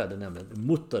vilken det är. Det är nämligen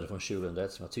Mutter från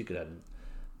 2001 som jag tycker är den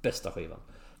bästa skivan.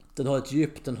 Den har ett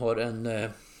djup, den har en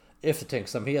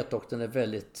eftertänksamhet och den är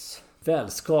väldigt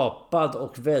välskapad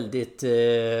och väldigt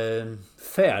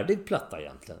färdig platta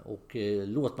egentligen. Och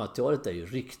låtmaterialet är ju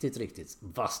riktigt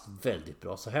vasst, väldigt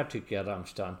bra. Så här tycker jag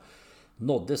Rammstein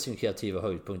nådde sin kreativa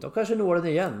höjdpunkt och kanske når den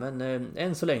igen, men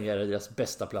än så länge är det deras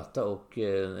bästa platta och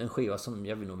en skiva som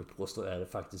jag vill nog påstå är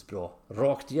faktiskt bra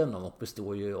rakt igenom och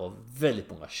består ju av väldigt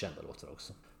många kända låtar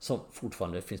också som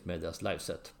fortfarande finns med i deras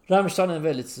liveset. Rammstein är en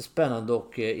väldigt spännande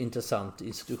och intressant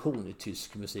institution i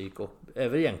tysk musik och är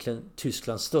väl egentligen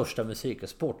Tysklands största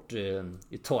musiksport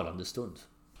i talande stund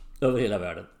över hela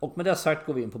världen. Och med det sagt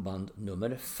går vi in på band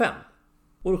nummer 5.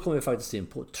 Och då kommer vi faktiskt in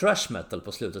på thrash metal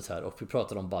på slutet här, och vi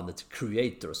pratar om bandet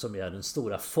Kreator som är den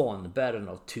stora fanbäraren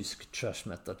av tysk thrash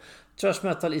metal. Thrash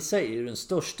metal i sig är ju den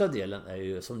största delen, är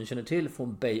ju som ni känner till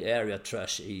från Bay Area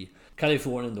Trash i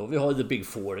Kalifornien då. Vi har The Big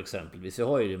Four exempelvis, vi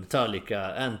har ju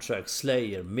Metallica, Anthrax,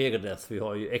 Slayer, Megadeth, vi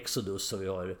har ju Exodus och vi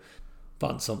har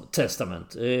band som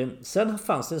Testament. Sen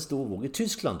fanns det en stor våg i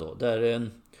Tyskland då, där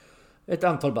ett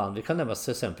antal band, vi kan nämna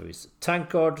exempelvis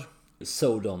Tankard,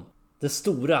 Sodom. Det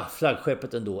stora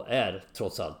flaggskeppet ändå är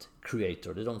trots allt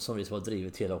Kreator. Det är de som liksom har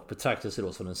drivit hela och betraktar sig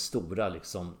då som den stora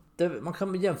liksom. Man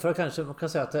kan jämföra kanske, man kan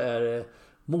säga att det är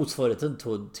motsvarigheten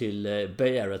till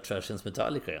Bay Area Trashens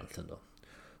Metallica egentligen då.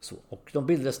 Så, och de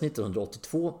bildades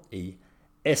 1982 i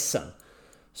Essen.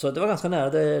 Så det var ganska nära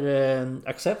där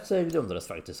Accept grundades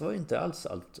faktiskt. Det var inte alls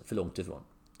allt för långt ifrån.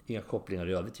 Inga kopplingar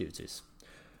i övrigt givetvis.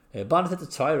 Bandet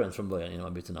hette Tyrant från början innan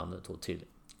man bytte namnet till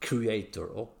Kreator.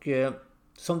 Och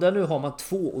som det nu har man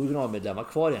 2 originalmedlemmar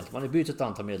kvar egentligen. Man har bytt ett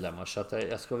antal medlemmar, så att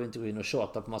jag ska väl inte gå in och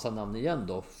tjata på massa namn igen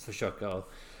då. Försöka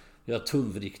göra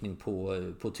tullvrickning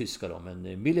på tyska då.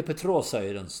 Men Mille Petrosa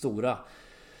är den stora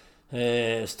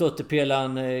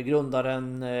stöttepelaren,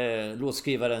 grundaren,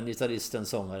 låtskrivaren, gitarristen,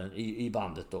 sångaren i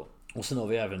bandet då. Och sen har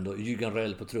vi även då Jürgen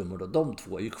Rell på trummor då. De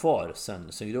 2 är ju kvar sen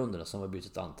grunderna, som har bytt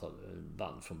ett antal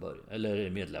band från början, eller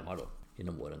medlemmar då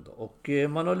inom åren då. Och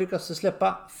man har lyckats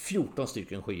släppa 14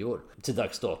 stycken skivor till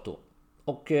dags dato.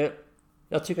 Och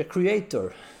jag tycker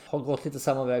Kreator har gått lite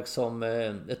samma väg som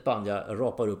ett band jag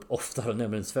rapar upp ofta,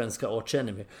 nämligen svenska Arch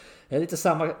Enemy. Det är lite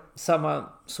samma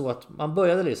så att man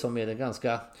började liksom med en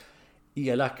ganska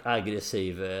elak,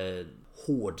 aggressiv,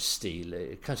 hård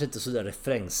stil. Kanske inte så där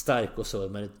refrängstark och så,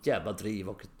 men ett jävla driv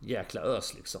och ett jäkla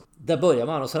ös liksom. Där börjar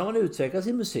man, och sen har man utvecklat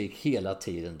sin musik hela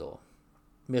tiden då.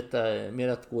 Med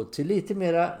att gå till lite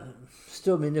mera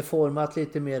strömlinjeformat,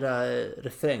 lite mera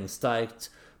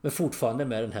refrängstarkt, Men fortfarande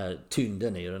med den här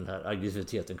tyngden i och den här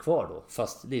aggressiviteten kvar då.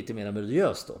 Fast lite mer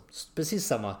melodiöst då.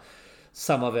 Precis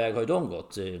samma väg har ju de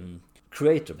gått.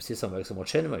 Creator, precis samma väg som Mark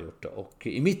Chenier har gjort då. Och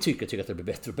i mitt tycke tycker jag att det blir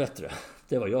bättre och bättre.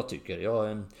 Det är vad jag tycker.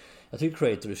 Jag tycker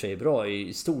Creator i sig är bra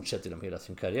i stort sett genom hela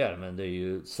sin karriär. Men det är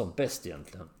ju som bäst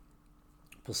egentligen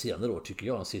på senare år tycker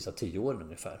jag, de sista 10 åren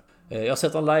ungefär. Jag har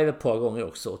sett dem live ett par gånger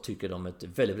också och tycker de är ett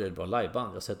väldigt, väldigt bra liveband.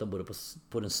 Jag har sett dem både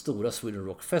på den stora Sweden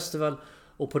Rock Festival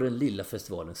och på den lilla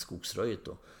festivalen Skogsröjet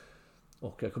då.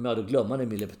 Och jag kommer aldrig glömma när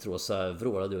Emilio Petrosa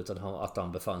vrålade ut att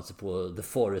han befann sig på The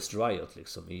Forest Riot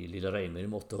liksom, i Lilla Reimers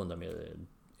med 800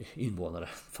 invånare.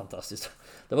 Fantastiskt.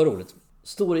 Det var roligt.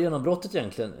 Stora genombrottet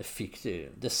egentligen fick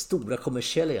det stora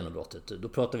kommersiella genombrottet. Då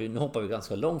pratar vi, nu hoppar vi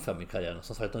ganska långt fram i karriären.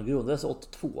 Som sagt, de grundades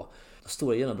 82. Det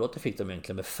stora genombrottet fick de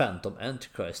egentligen med Phantom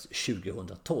Antichrist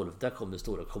 2012. Där kom det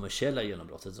stora kommersiella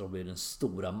genombrottet. Då blev den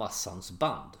stora massans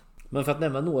band. Men för att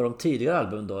nämna några av de tidigare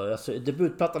albumen då. Alltså,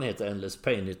 debutplattan heter Endless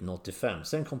Pain 1985.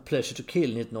 Sen kom Pleasure to Kill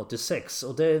 1986.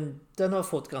 Och den har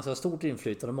fått ganska stort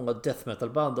inflytande. Många death metal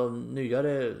band av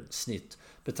nyare snitt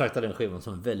betraktar den skivan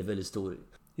som en väldigt, väldigt stor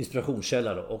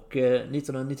inspirationskälla då. Och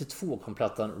 1992 kom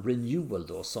plattan Renewal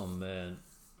då, som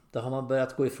där har man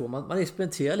börjat gå ifrån, man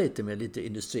experimenterar lite med lite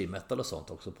industrimetal och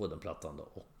sånt också på den plattan då.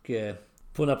 Och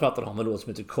på den här plattan har man en låt som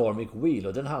heter Karmic Wheel,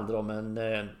 och den handlar om en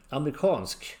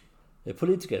amerikansk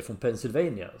politiker från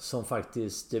Pennsylvania som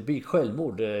faktiskt begick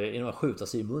självmord genom att skjuta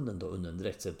sig i munnen då under en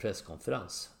direktsänd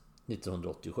presskonferens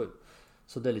 1987.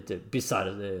 Så det är lite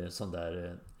bizarr sån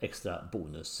där extra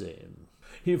bonus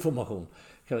information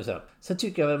kan vi säga. Sen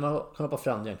tycker jag att man kan hoppa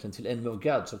fram egentligen till Enemy of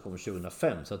God som kommer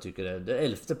 2005. Så jag tycker det är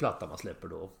 11:e plattan man släpper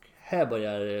då. Och här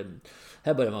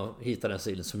börjar man hitta den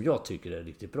stilen som jag tycker är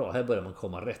riktigt bra. Här börjar man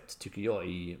komma rätt tycker jag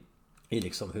i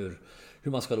liksom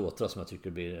hur man ska låta, som jag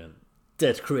tycker blir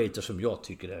Death Creator, som jag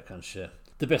tycker är kanske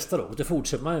det bästa då. Och det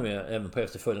fortsätter man med även på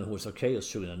efterföljande Horse of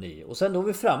Chaos 2009. Och sen då är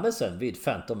vi framme sen vid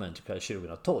Phantom Antichrist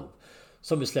 2012.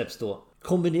 Som vi släpps då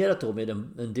kombinerat då med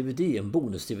en DVD, en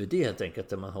bonus-DVD helt enkelt,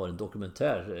 där man har en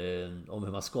dokumentär om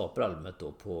hur man skapar albumet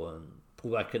då på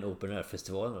Wacken Open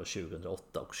Air-festivalen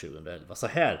 2008 och 2011. Så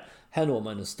här når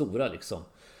man den stora liksom,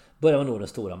 börjar man nå den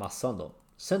stora massan då.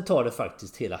 Sen tar det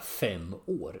faktiskt hela 5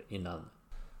 år innan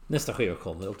nästa skiva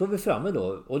kommer, och då är vi framme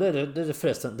då, och det är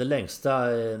förresten det längsta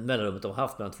mellanrummet de har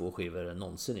haft mellan 2 skivor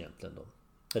någonsin egentligen då.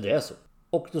 Det är så.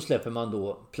 Och då släpper man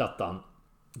då plattan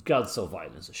Gods of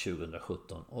Violence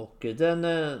 2017, och den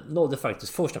nådde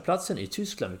faktiskt första platsen i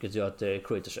Tyskland, vilket gör att det är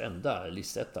Creators enda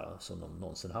listetta som de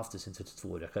någonsin haft i sin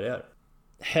 32-åriga karriär.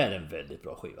 Här är en väldigt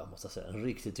bra skiva måste jag säga, en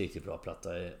riktigt, riktigt bra platta.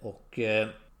 Och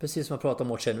precis som jag pratade om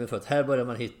Mark Chenier förut,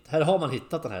 här har man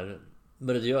hittat den här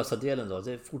melodiösa delen då.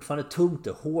 Det är fortfarande tungt, det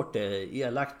är hårt, det är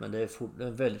elakt, men det är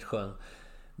en väldigt skön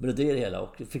melodi i det hela,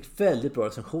 och det fick väldigt bra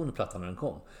recension i plattan när den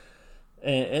kom.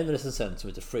 En recensent som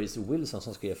heter Fraser Wilson,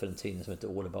 som skrev för en tidning som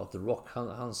heter All About the Rock,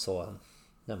 han sa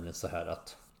nämligen så här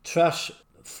att Trash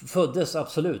föddes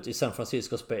absolut i San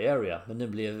Franciscos Bay Area, men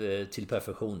den blev till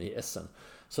perfektion i Essen.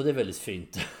 Så det är väldigt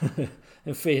fint.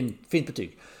 En fint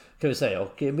betyg kan vi säga.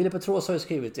 Och Emilio Petrosa har ju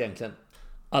skrivit egentligen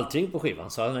allting på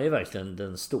skivan, så han är ju verkligen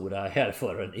den stora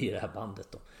härföraren i det här bandet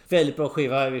då. Väldigt bra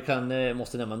skiva, vi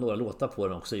måste nämna några låtar på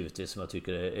den också givetvis som jag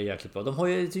tycker är jäkligt bra. De har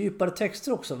ju lite djupare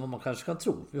texter också än vad man kanske kan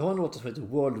tro. Vi har en låt som heter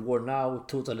World War Now,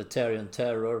 Totalitarian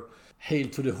Terror,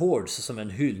 Hail to the Hordes, som är en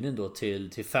hyllning då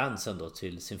till fansen då,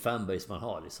 till sin fanbase man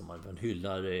har liksom. Man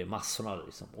hyllar massorna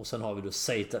liksom. Och sen har vi då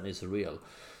Satan is real,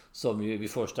 som ju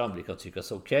vid första anblick kan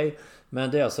tyckas okej.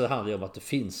 Men det handlar ju om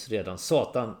att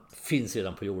Satan finns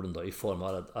redan på jorden då, i form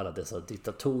av alla dessa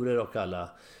diktatorer och alla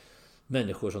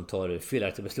människor som tar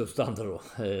felaktiga beslut och andra då.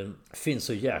 Finns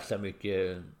så jäkla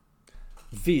mycket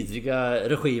vidriga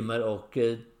regimer och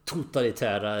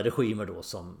totalitära regimer då,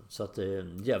 så att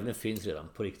djävulen finns redan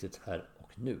på riktigt här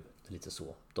och nu. Det är lite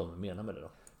så de menar med det då.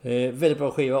 Väldigt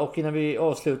bra skiva, och innan vi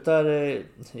avslutar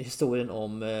historien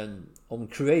om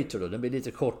Creator då, den blir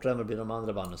lite kortare än vad det blir de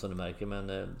andra banden som du märker,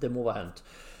 men det må vara hänt.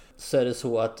 Så är det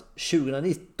så att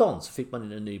 2019 så fick man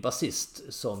in en ny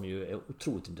basist, som ju är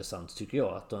otroligt intressant tycker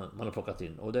jag att man har plockat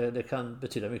in, och det kan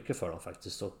betyda mycket för dem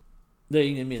faktiskt. Så det är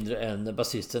ingen mindre än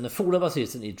den forna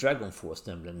basisten i Dragon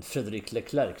Force, nämligen Frederic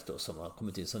Leclerc då, som har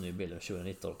kommit in som ny medlem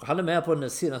 2019. Och han är med på den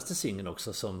senaste singeln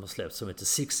också som släppts, som heter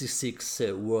 66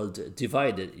 World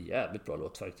Divided. Jävligt bra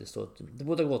låt faktiskt. Och det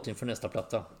borde ha gått inför nästa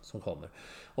platta som kommer.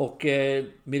 Och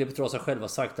Emilio Petrosa själv har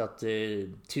sagt att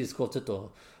tillskottet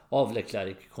då av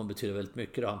Leclerc kommer betyda väldigt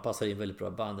mycket. Han passar in väldigt bra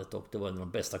i bandet, och det var en av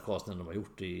de bästa casten de har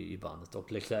gjort i bandet.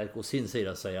 Och Leclerc å sin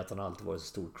sida säger att han alltid varit en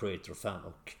stor Creator-fan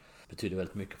och betyder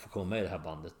väldigt mycket för att komma med i det här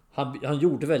bandet. Han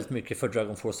gjorde väldigt mycket för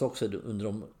Dragon Force också under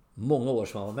de många år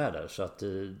som han var med där. Så att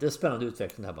det är spännande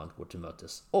utveckling det här bandet går till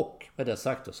mötes. Och med det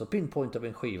sagt då, så pinpointar vi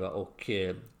en skiva och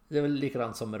det är väl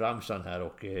likadant som med Rammstein här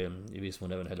och i viss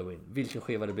mån även Helloween. Vilken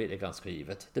skiva det blir är ganska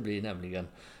givet. Det blir nämligen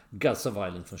Gods of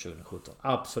Violence från 2017.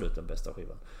 Absolut den bästa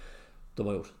skivan de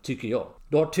har gjort, tycker jag.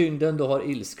 Du har tyngden, du har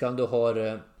ilskan, du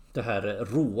har det här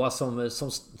roa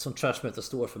som thrash metal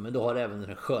står för, men du har även den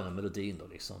här sköna melodin då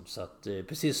liksom. Så att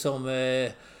precis som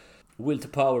Will to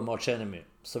Power, March Enemy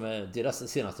som är deras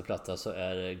senaste platta, så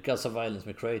är Gods of Violence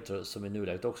med Creator som är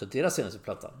nuläget också deras senaste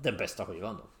platta den bästa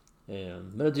skivan då.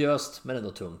 Melodiöst men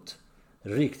ändå tungt.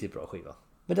 Riktigt bra skiva.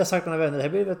 Med det sagt mina vänner, det här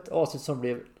blev ett avsnitt som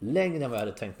blev längre än vad jag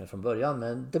hade tänkt mig från början,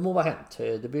 men det må vara hänt.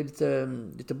 Det blev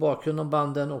lite bakgrund om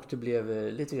banden och det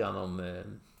blev lite grann om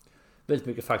väldigt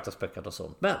mycket faktaspäckat och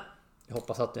sånt. Men jag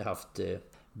hoppas att ni har haft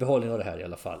behållning av det här i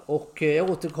alla fall. Och jag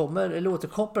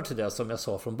återkopplar till det som jag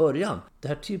sa från början. Det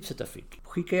här tipset jag fick.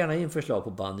 Skicka gärna in förslag på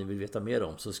band ni vill veta mer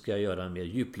om, så ska jag göra en mer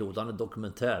djuplodande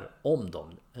dokumentär om dem.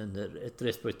 Ett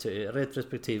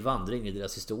respektiv vandring i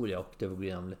deras historia, och det går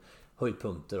igenom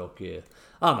höjdpunkter och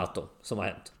annat då som har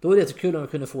hänt. Då är det jättekul om vi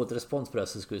kunde få ett respons på det,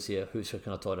 så ska vi se hur vi ska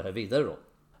kunna ta det här vidare då.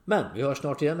 Men vi hörs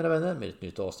snart igen mina vänner med ett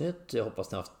nytt avsnitt. Jag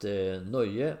hoppas ni har haft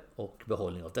nöje och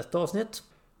behållning av detta avsnitt.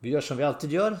 Vi gör som vi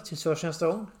alltid gör tills vi hörs nästa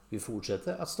gång. Vi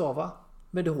fortsätter att stava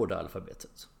med det hårda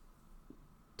alfabetet.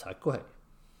 Tack och hej.